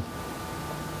bill,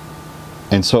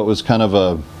 and so it was kind of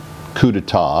a coup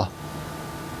d'etat.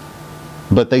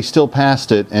 But they still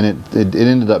passed it, and it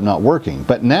ended up not working.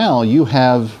 But now you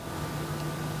have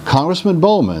Congressman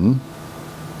Bowman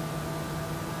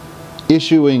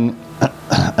issuing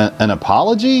an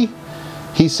apology.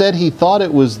 He said he thought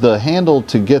it was the handle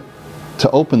to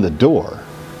open the door.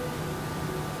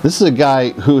 This is a guy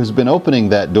who has been opening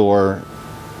that door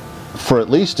for at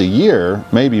least a year,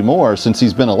 maybe more, since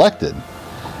he's been elected.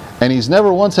 And he's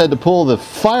never once had to pull the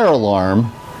fire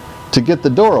alarm to get the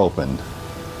door open.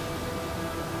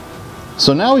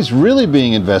 So now he's really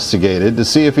being investigated to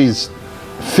see if he's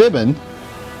fibbing,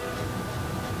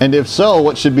 and if so,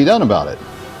 what should be done about it.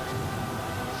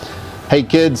 Hey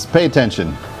kids, pay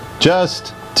attention.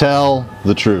 Just tell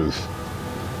the truth.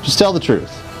 Just tell the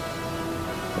truth.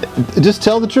 Just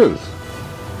tell the truth.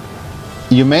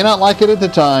 You may not like it at the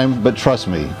time, but trust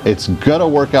me, it's gonna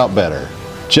work out better.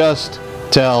 Just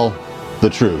tell the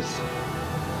truth.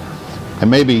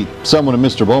 And maybe someone in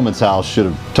Mr. Bowman's house should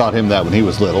have taught him that when he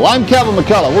was little. I'm Kevin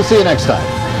McCullough. We'll see you next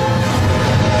time.